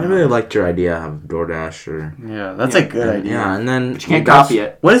you're I not. really liked your idea of DoorDash or. Yeah, that's a good idea. Yeah, and then But you can't copy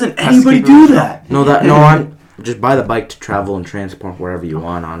it. Why doesn't Has to anybody keep it do original. that? No, I'm just buy the bike to travel and transport wherever you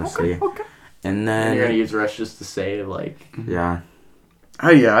want, honestly. Okay. And And then you're gonna use Rush just to save like. yeah, Oh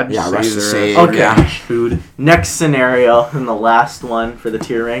yeah, I'd Yeah, just rush say to the save, Okay. yeah. food. Next scenario and the last one for the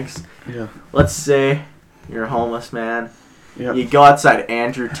tier ranks. Yeah. Let's say you're a homeless man. Yeah. You go outside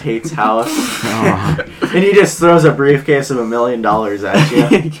Andrew Tate's house Oh. and he just throws a briefcase of $1 million at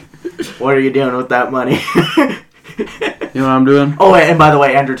you. What are you doing with that money? You know what I'm doing? Oh, and by the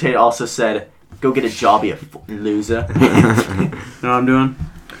way, Andrew Tate also said, "Go get a job, you loser." You know what I'm doing?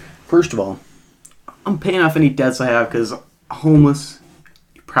 First of all, I'm paying off any debts I have because homeless,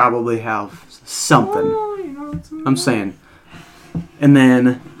 you probably have something. I'm saying. And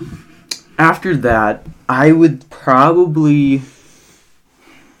then after that, I would probably.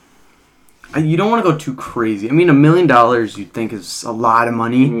 You don't want to go too crazy. I mean, $1 million you'd think is a lot of You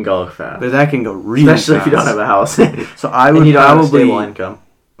money, can go fast, but that can go really especially fast. if you don't have a house. So I and would you don't have a probably. stable income.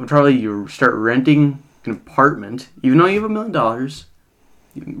 Would probably you start renting an apartment, even though you have $1 million.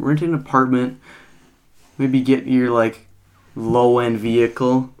 You rent an apartment, maybe get your like low end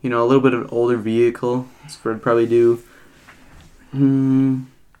vehicle, a little bit of an older vehicle. That's what I'd probably do. I'm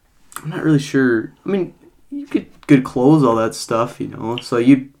not really sure. I mean, you get good clothes, all that stuff, So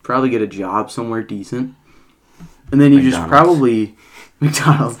you'd probably get a job somewhere decent, and then you just McDonald's. probably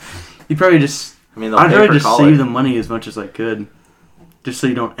McDonald's. You'd probably just. I mean, they'll I'd pay probably for just college. save the money as much as I could, just so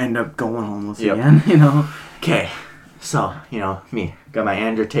you don't end up going homeless Yep. again. Okay, so me got my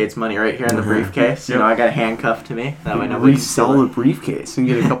Andrew Tate's money right here in the briefcase. I got it handcuffed to me. That way nobody can resell steal the it. briefcase and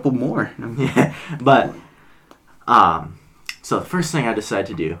get a couple more. Yeah, but so the first thing I decide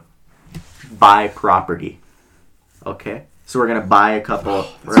to do, buy property. Okay, so we're gonna buy a couple.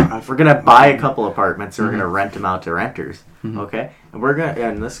 We're gonna buy a couple apartments and we're gonna rent them out to renters. Okay,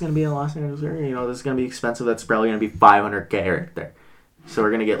 and this is gonna be in Los Angeles area. This is gonna be expensive. That's probably gonna be $500K right there. So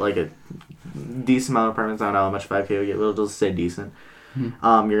we're gonna get like a decent amount of apartments. I don't know how much 5K we get. We'll just say decent. You're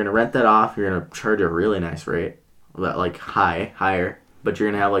gonna rent that off. You're gonna charge a really nice rate, like higher. But you're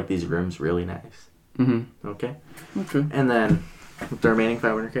gonna have like these rooms really nice. Okay. Okay. And then with the remaining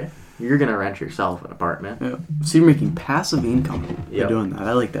 $500K, you're gonna rent yourself an apartment. Yeah. So you're making passive income by Yep. doing that.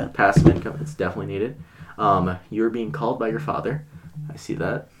 I like that. Passive income, it's definitely needed. You're being called by your father. I see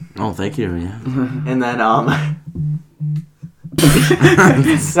that. Oh, thank you. Yeah. And then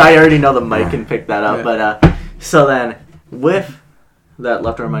I already know the mic can pick that up, Yeah. but so then with that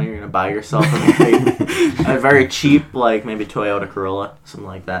leftover money, you're gonna buy yourself a very cheap, like maybe Toyota Corolla, something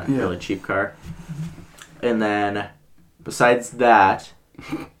like that, Yeah. really cheap car. And then besides that,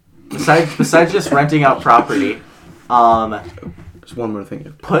 besides just renting out property, There's one more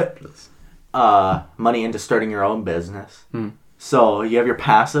thing. put money into starting your own business. So you have your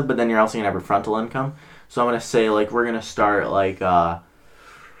passive, but then you're also gonna have your frontal income. So I'm gonna say like we're gonna start like Cup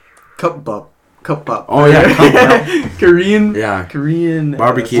pop. Oh yeah. Korean. Yeah. Korean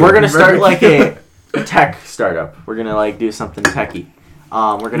Barbecue. we're gonna start like a tech startup. We're gonna like do something techy.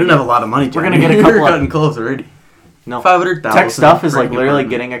 We're We gonna don't have a lot of money. we're gonna get a couple You're of- cutting close already. no 500,000. tech stuff is like for an literally apartment.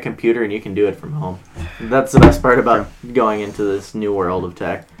 getting a computer and you can do it from home. That's the best part about going into this new world of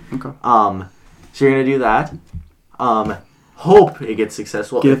tech. Okay. So you're gonna do that. Hope it gets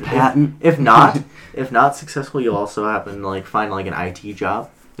successful. Get a patent. If not successful, you'll also happen to like find like an IT job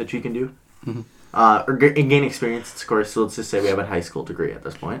that you can do, or gain experience. Of course, so let's just say we have a high school degree at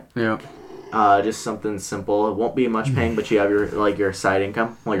this point. Yeah. Just something simple. It won't be much paying, but you have your side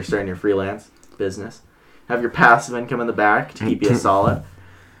income while you're starting your freelance business. Have your passive income in the back to keep you solid,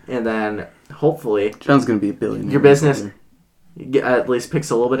 and then hopefully John's gonna be a billionaire. your business at least picks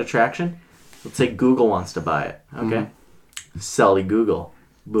a little bit of traction. Let's say Google wants to buy it. Okay, sell to Google.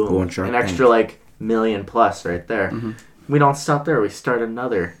 Go on Boom, Shark an Tank. extra like $1 million plus right there. We don't stop there. We start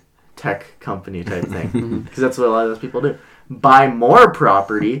another tech company type thing because that's what a lot of those people do. Buy more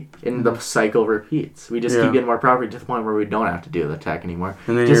property, and the cycle repeats. We just Yeah. keep getting more property to the point where we don't have to do the tech anymore.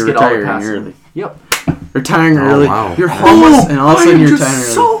 And then just you're get all the retiring passive. early. Yep. Retiring Oh, early. wow. You're homeless, and all of a sudden you're retiring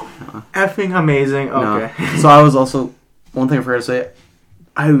early. so effing amazing. Okay. No. So I was also one thing I forgot to say.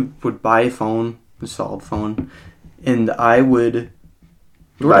 I would buy a phone, a solid phone, and I would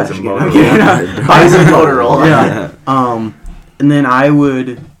Buy some again. Motorola. Buy some Motorola. Yeah. And then I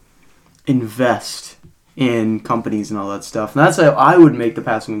would invest in companies and all that stuff. And that's how I would make the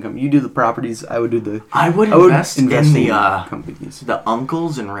passive income. You do the properties, I would do the. I would invest in the companies. the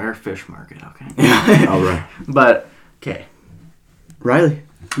uncles and rare fish market. Okay. All right. But okay. Riley,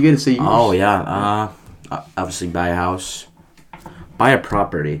 you gotta say yours. Oh yeah. Obviously buy a house, buy a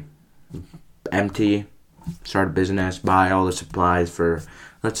property, empty, start a business, buy all the supplies for,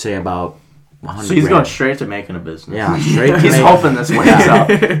 let's say about 100. So he's going grand. straight to making a business. Yeah, straight. to He's make- hoping this works out.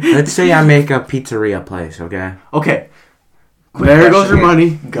 Let's say I make a pizzeria place. Okay. Okay. Quick There question goes your here. money.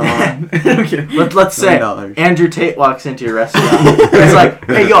 Gone. Okay. Let's say $1 million. Andrew Tate walks into your restaurant. It's like,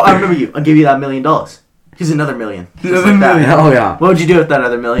 hey, yo, I remember you. I'll give you that $1 million. Here's another $1 million. Just Another like that. $1 million. Oh yeah. What would you do with that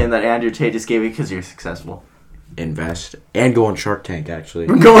other $1 million that Andrew Tate just gave you because you're successful? Invest and go on Shark Tank. Actually.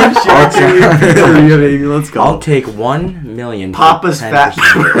 Go on, Shark Tank. Pizzeria, baby. Let's go. I'll take 1 million. for Papa's 10%. fat.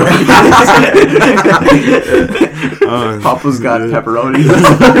 Papa's got pepperoni.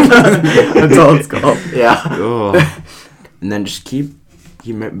 That's all it's called. Yeah. Oh. And then just keep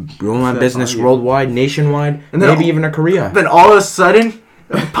growing my That's business on you. worldwide, nationwide, And then maybe even a Korea. Then all of a sudden,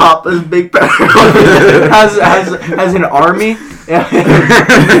 Papa's Big Pepperoni has an army,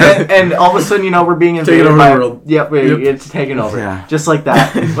 and all of a sudden, we're being invaded over the by world. Yep, Yep. it's taken over, Yeah. just like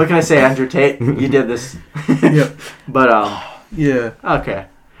that. What can I say, Andrew Tate? You did this. Yep. But Yeah. okay,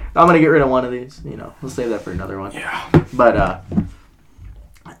 I'm gonna get rid of one of these. We'll save that for another one. Yeah. But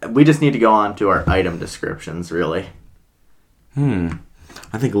we just need to go on to our item descriptions, really.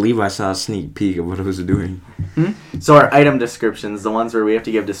 I think Levi saw a sneak peek of what I was doing. So our item descriptions, the ones where we have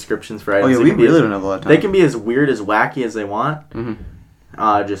to give descriptions for Oh items. yeah, they we can be really as- don't have a lot of time. They can be as weird, as wacky as they want. Mhm.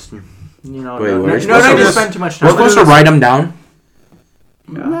 Just Wait, no we're need supposed to to- spend too much We're time. supposed to write them down.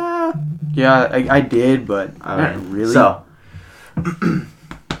 Yeah, I did, but All right, not really. So,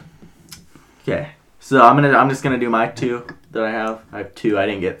 okay. So I'm just gonna do my two that I have. I have two. I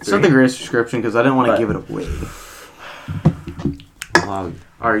didn't get it's three. not the greatest description because I didn't want to But- give it away. Wow.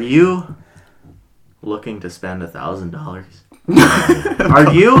 Are you looking to spend $1,000?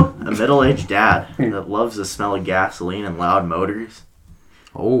 Are you a middle-aged dad that loves the smell of gasoline and loud motors?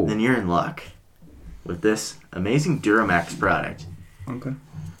 Oh. Then you're in luck with this amazing Duramax product. Okay.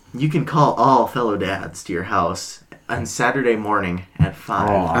 You can call all fellow dads to your house on Saturday morning at 5.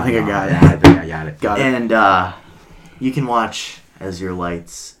 I think I got it. Yeah, I think I got it. Got it. And you can watch as your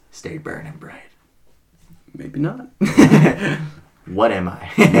lights stay burning bright. Maybe not. What am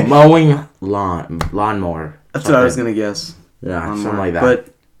I? Mowing lawnmower. That's what I was gonna guess. Yeah, Lawnmower. something like that.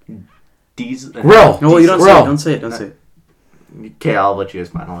 But Diesel. Grill. no, you don't say Grill. it. Don't say it. Don't say it. Okay, I'll let you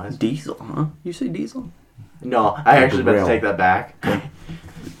guys finalize. Diesel, huh? You say diesel? No, I actually meant to grill. take that back.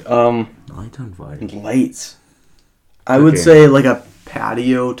 Light on fire. Lights. I would Okay. say like a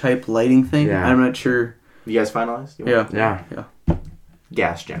patio type lighting thing. Yeah. I'm not sure. You guys finalized? You want- Yeah. Yeah.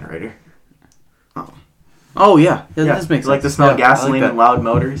 Gas generator. Oh yeah. Yeah, Yeah, this makes like the sense. smell of Yeah, I like gasoline that. and loud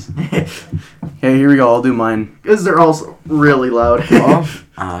motors. Okay, here we go. I'll do mine. Because they're also really loud.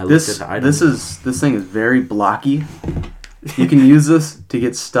 I looked This at the item. this thing is very blocky. You can use this to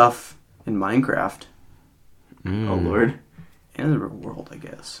get stuff in Minecraft Oh Lord. and the real world, I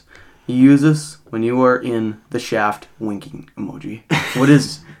guess. You use this when you are in the shaft winking emoji.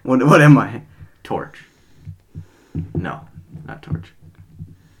 What am I? Torch. No, not torch.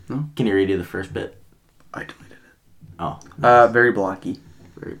 No? Can you redo the first bit? I deleted it. Oh, Very blocky.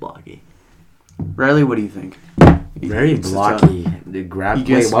 very blocky. Riley, what do you think? Very It's just blocky. The grab. You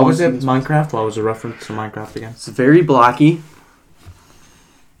guess Wait, what was one it? thing- Minecraft. What was the reference to Minecraft again? It's very blocky.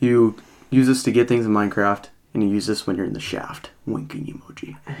 You use this to get things in Minecraft, and you use this when you're in the shaft. Winking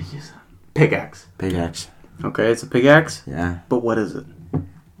emoji. Pickaxe. Pickaxe. Okay, it's a pickaxe, Yeah. but what is it?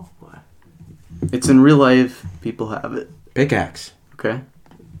 It's in real life. People have it. Pickaxe. Okay,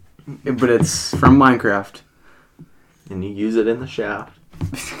 but it's from Minecraft. And you use it in the shaft.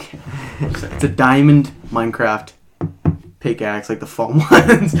 It's a diamond Minecraft pickaxe, like the foam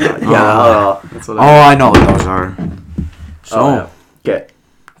ones. That's what Oh, I know what those are. So, Oh, yeah. Okay.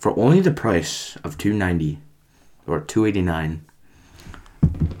 for only the price of $2.90 or $2.89,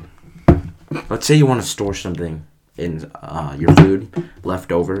 let's say you want to store something in your food,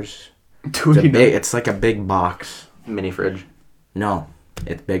 leftovers. It's like a big box. Mini fridge. No,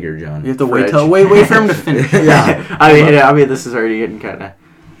 it's bigger, John. You have to wait Fridge. till wait for him to finish. Yeah. I mean, this is already getting kind of.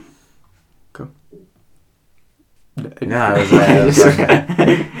 Yeah, it was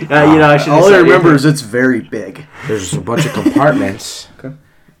I should. All I remember is it's very big. there's a bunch of compartments. Okay.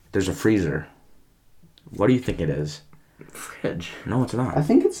 There's a freezer. What do you think it is? fridge. No, it's not. I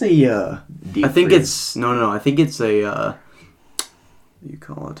think it's a. Deep I think freeze. it's no. I think it's a. What do you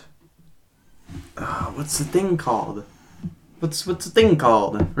call it? What's the thing called? What's the thing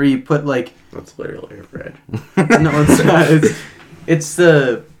called? Where you put like That's literally a fridge. no, it's not. It's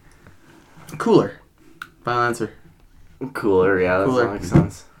the cooler. Final answer. Cooler, yeah, that Cooler. makes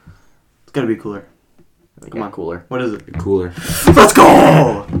sense. It's gotta be cooler. Come on, cooler. What is it? Cooler. Let's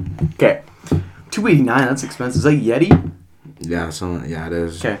go. Okay. $2.89. That's expensive. Is that Yeti? Yeah, it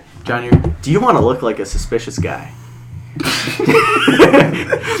is. Okay, John, you're. Do you want to look like a suspicious guy?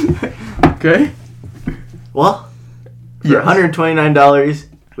 Okay. Well, for Yes. $129,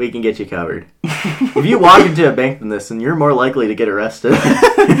 we can get you covered. If you walk into a bank in this, then you're more likely to get arrested.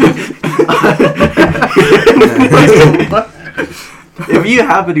 If you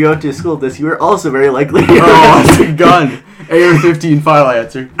happen to go to school with this, you are also very likely. Oh, it's a gun. AR-15 final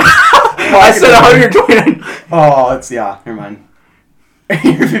answer. I said 129. Oh, it's never mind.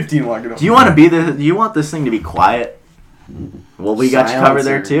 AR-15 walking up. Do you want to be the? Do you want this thing to be quiet? Well, we got you covered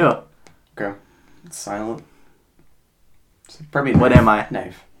there too. Okay. It's silent. It's probably What am I?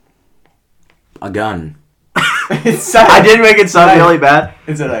 knife. A gun. It's silent. I did make it sound Knife. really bad.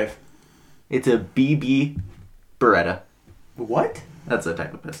 It's a knife. It's a BB Beretta. What? That's a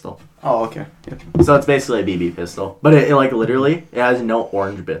type of pistol. Oh, okay. Yeah. So it's basically a BB pistol, but it like literally it has no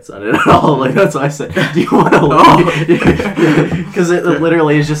orange bits on it at all. Like that's why I said, do you want to look? Because it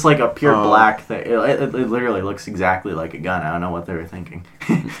literally is just like a pure black thing. It literally looks exactly like a gun. I don't know what they were thinking.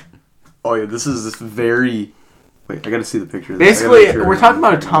 Oh yeah, this is this very. Wait, I gotta see the picture. Of this. I gotta Basically, make sure. we're talking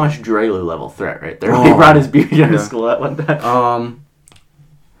about a Thomas Drelu level threat right there. Oh. He brought his BB gun to Yeah. school at one time.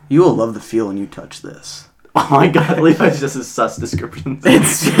 You will love the feel when you touch this. Oh my god, Levi's just a sus description.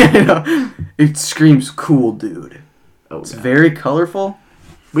 It's you know, it screams cool, dude. Oh, It's God. very colorful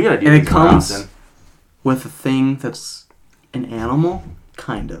We gotta do and it this more comes- often. with a thing that's an animal,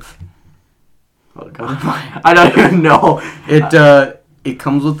 kind of. Oh god, I don't even know. It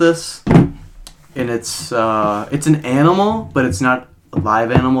comes with this, and it's an animal, but it's not a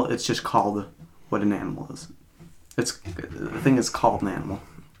live animal. It's just called what an animal is. The thing is called an animal.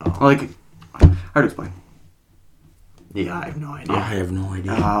 Like, hard to explain. Yeah, I have no idea. I have no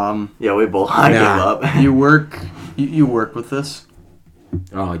idea. Yeah, we both. I gave up. You work with this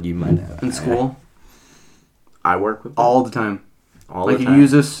Oh, you might have. in school I work with them all the time. all Like the you time.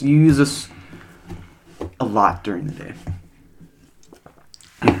 use this a lot during the day.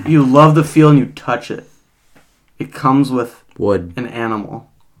 You love the feel and you touch it. It comes with Wood. an animal.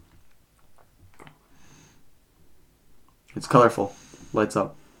 It's colorful. Lights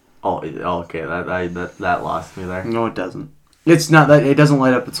up. Oh, okay. That lost me there. No, it doesn't. It's not that. It doesn't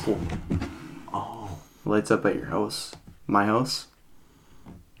light up at school. Oh. It lights up at your house. My house.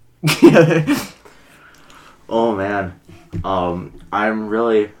 Oh man. I'm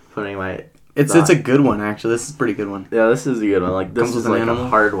really putting my. It's a good one actually. This is a pretty good one. Yeah, this is a good one. Like this Comes is with an like a animal?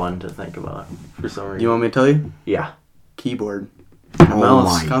 hard one to think about for some reason. You want me to tell you? Yeah. Keyboard. Oh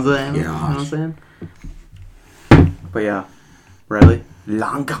Mouse my comes with an animal. You know what I'm gosh. saying? But yeah, Riley.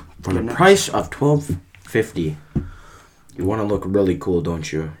 Langa. For You're the next. price of $12.50, you want to look really cool,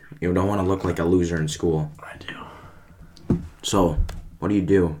 don't you? You don't want to look like a loser in school. I do. So, what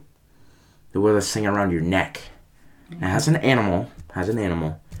do? You wear this thing around your neck. It has an animal. It has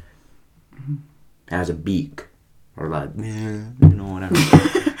a beak. Or like, whatever.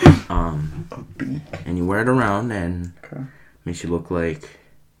 And you wear it around and makes you look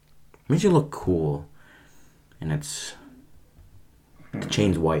cool. And the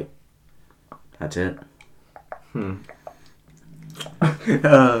chain's white. That's it.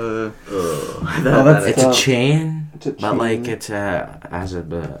 That's It's a chain, It's a but like chain. it's has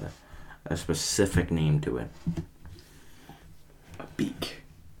a specific name to it. a beak.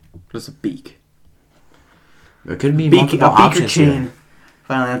 What is a beak? It could be Beak, a multiple beak or options here. chain.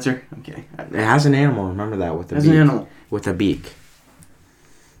 Final answer. I'm kidding. It has an animal. Remember that with a As beak. an animal. With a beak.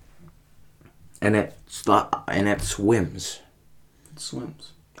 And it swims It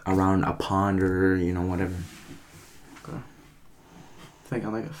swims. around a pond or whatever.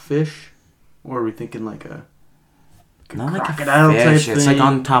 Thinking like a fish, or are we thinking like a Not like crocodile a fish. type It's thing? like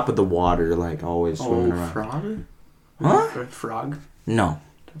on top of the water, like always swimming around. frog? Huh? Or frog? No.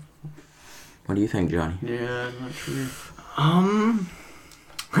 What do you think, Johnny? Yeah, I'm not sure.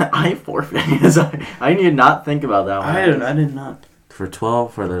 I forfeit because I need to not think about that one. I did not. For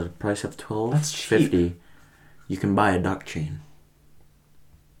the price of That's cheap. $12.50, you can buy a duck chain.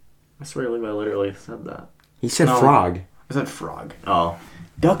 I swear to God, I literally said that. He said No. frog. I said frog. Oh.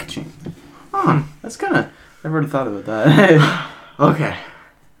 Duck chain. That's kind of. Never would have thought about that. Okay.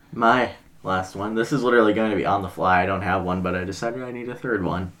 My last one. This is literally going to be on the fly. I don't have one, but I decided I need a third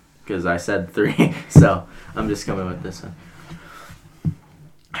one because I said 3. So I'm just coming with this one.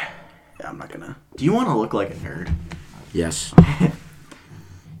 Yeah, I'm not gonna. Do you want to look like a nerd? Yes.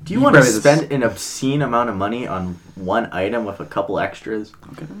 Do you want to probably just- spend an obscene amount of money on one item with a couple extras?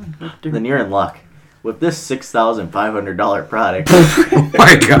 Okay. Then you're in luck. With this $6,500 product, Oh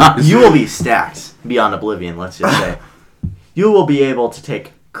my gosh. you will be stacked beyond oblivion, let's just say. You will be able to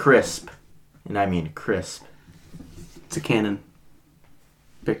take crisp, and I mean crisp. It's a Canon.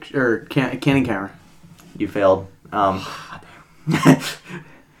 Picture or Canon camera. You failed.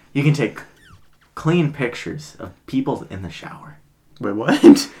 You can take clean pictures of people in the shower. Wait,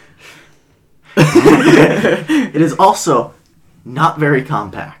 what? It is also not very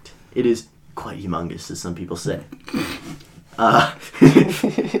compact. It is quite humongous, as some people say.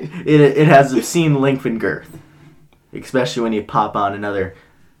 It has obscene length and girth, especially when you pop on another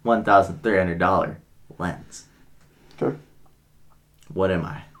 $1,300 lens. Sure. What am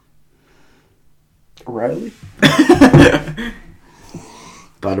I? Riley?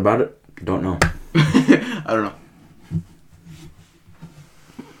 Thought about it? Don't know. I don't know.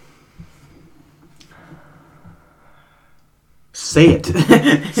 Say it.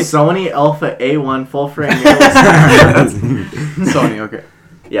 Sony Alpha A1 full frame mirrorless. Sony, okay.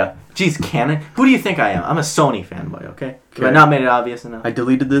 Yeah. Jeez, Canon. Who do you think I am? I'm a Sony fanboy. Okay. Have I Okay. not made it obvious enough? I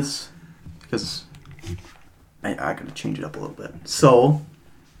deleted this because I gotta change it up a little bit. So,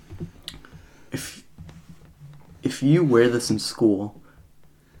 if you wear this in school,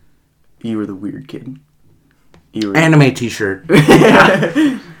 you were the weird kid. You were Anime t-shirt. you're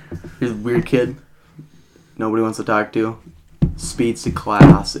the weird kid. Nobody wants to talk to. Speeds to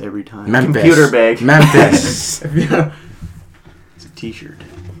class every time. Memphis. Computer bag. Memphis. It's a T-shirt.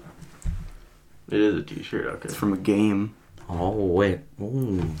 It is a T-shirt. Okay. It's from a game. Oh, wait.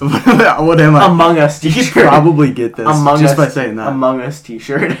 Ooh. What am I? Among Us You T-shirt. should probably get this Among just Us, by saying that. Among Us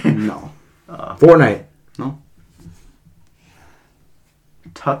T-shirt. No. Fortnite.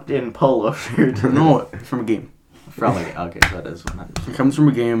 Tucked in polo shirt. No, from a game. From a, okay, that is 100. It comes from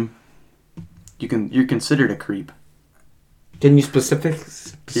a game. You're considered a creep. Can you specific?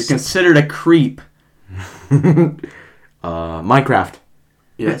 You're considered a creep. Minecraft.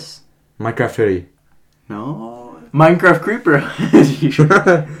 Yes. Minecraft hoodie. No. Minecraft Creeper T-shirt.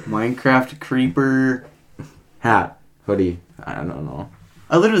 Minecraft creeper. Hat. Hoodie. I don't know.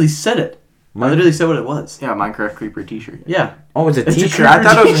 I literally said it. I literally said what it was. Yeah, Minecraft Creeper T-shirt. Yeah. Oh, it's a It's a t-shirt. I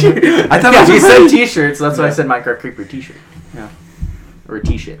thought it was. T-shirt. I thought Yeah, it you was. said T-shirts, so that's why I said Minecraft Creeper T-shirt. Yeah. Or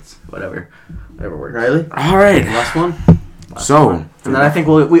T-shirts, whatever works. Riley. All right. Last one. So, And then I think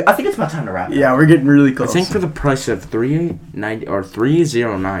I think it's about time to wrap. Yeah, we're getting really I close. think for the price of $390 or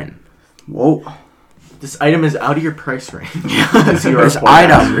 $309, Whoa. This item is out of your price range. this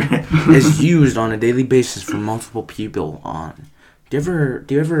item is used on a daily basis for multiple people. Do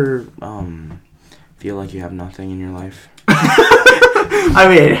you ever feel like you have nothing in your life? I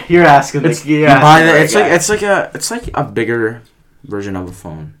mean, you're asking. You buy that. It's like a bigger version of a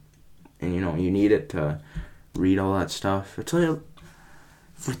phone, and you need it to read all that stuff. It's like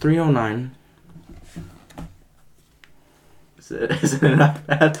for $309. Is it not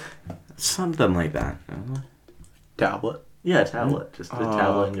bad? Something like that. Tablet. Yeah, a tablet. Just a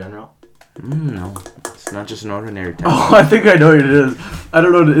tablet in general. No, it's not just an ordinary tablet. Oh, I think I know what it is. I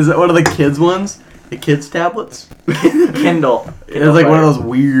don't know. Is it one of the kids ones? The kids tablets? Kindle. It's like one of those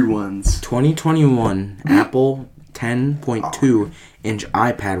weird ones. 2021 Apple 10.2-inch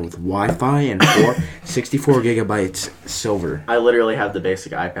iPad with Wi-Fi and 64 gigabytes silver. I literally have the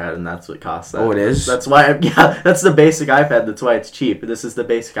basic iPad, and that's what costs that. Oh, it is? That's why. That's the basic iPad. That's why it's cheap. This is the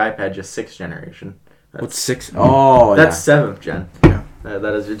basic iPad, just 6th generation. What's 6? Oh, that's 7th gen. Yeah.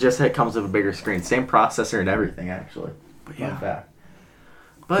 That is. It comes with a bigger screen, same processor and everything, actually. But yeah. Fun fact.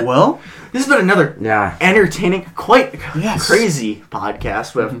 But Well, this has been another entertaining, quite crazy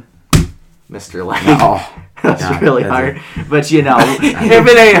podcast with Mr. Lang. Oh, That's really hard. But you know, if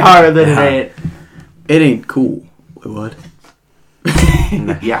it ain't hard, then it ain't. it ain't cool. Wait, what?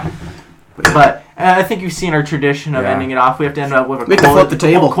 Yeah. But I think you've seen our tradition of ending it off. We have to end up with a Make it flip the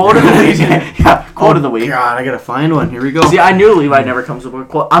table. Quote of the week. Yeah, quote of the week. God, I gotta find one. Here we go. See, I knew Levi never comes up with a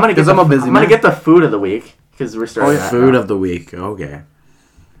quote. I'm gonna get the food of the week because we're starting. Food of the week. Okay.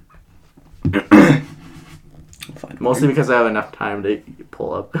 Mostly because I have enough time to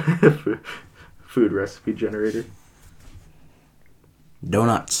pull up food recipe generator.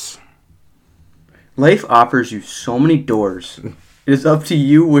 Donuts. Life offers you so many doors. It is up to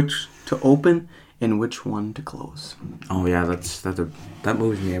you which to open and which one to close. Oh yeah, that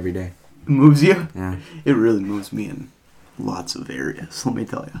moves me every day. It moves you? Yeah. It really moves me in lots of areas, let me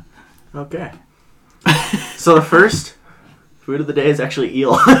tell you. Okay. So the first food of the day is actually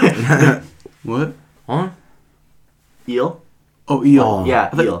eel. What? Huh? Eel? Oh, eel. Oh. Yeah,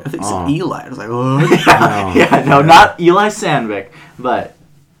 eel. I think it's Eli. I was like, what? No, not Eli Sandvik, but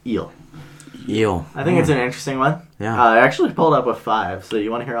eel. Eel. I think it's an interesting one. Yeah. I actually pulled up with 5, so you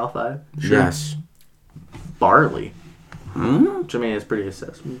want to hear all 5? Sure. Yes. Barley. Which I mean is pretty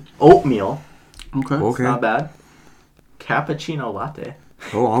assessment. Oatmeal. Okay. It's not bad. Cappuccino latte.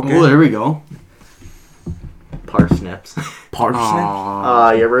 Oh, okay. Oh, there we go. Parsnips.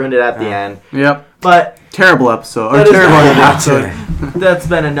 Parsnip? You ruined it at the end. Yep. But Terrible episode. That Or is terrible bad. episode. that's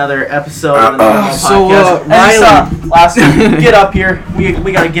been another episode of the Nordmo So, podcast. Riley. And last get up here.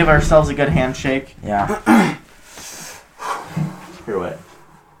 We got to give ourselves a good handshake. Yeah. Here, what?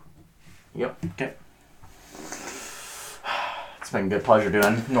 Yep. Okay. It's been a good pleasure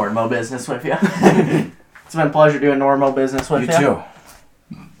doing Nordmo business with you. It's been a pleasure doing Nordmo business with you. You too.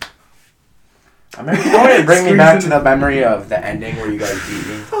 I remember, you know what? It bring me back to the memory of the ending where you guys beat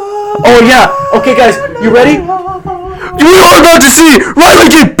me. Oh yeah. Okay, guys, you ready? You are about to see Riley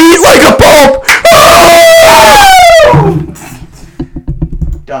get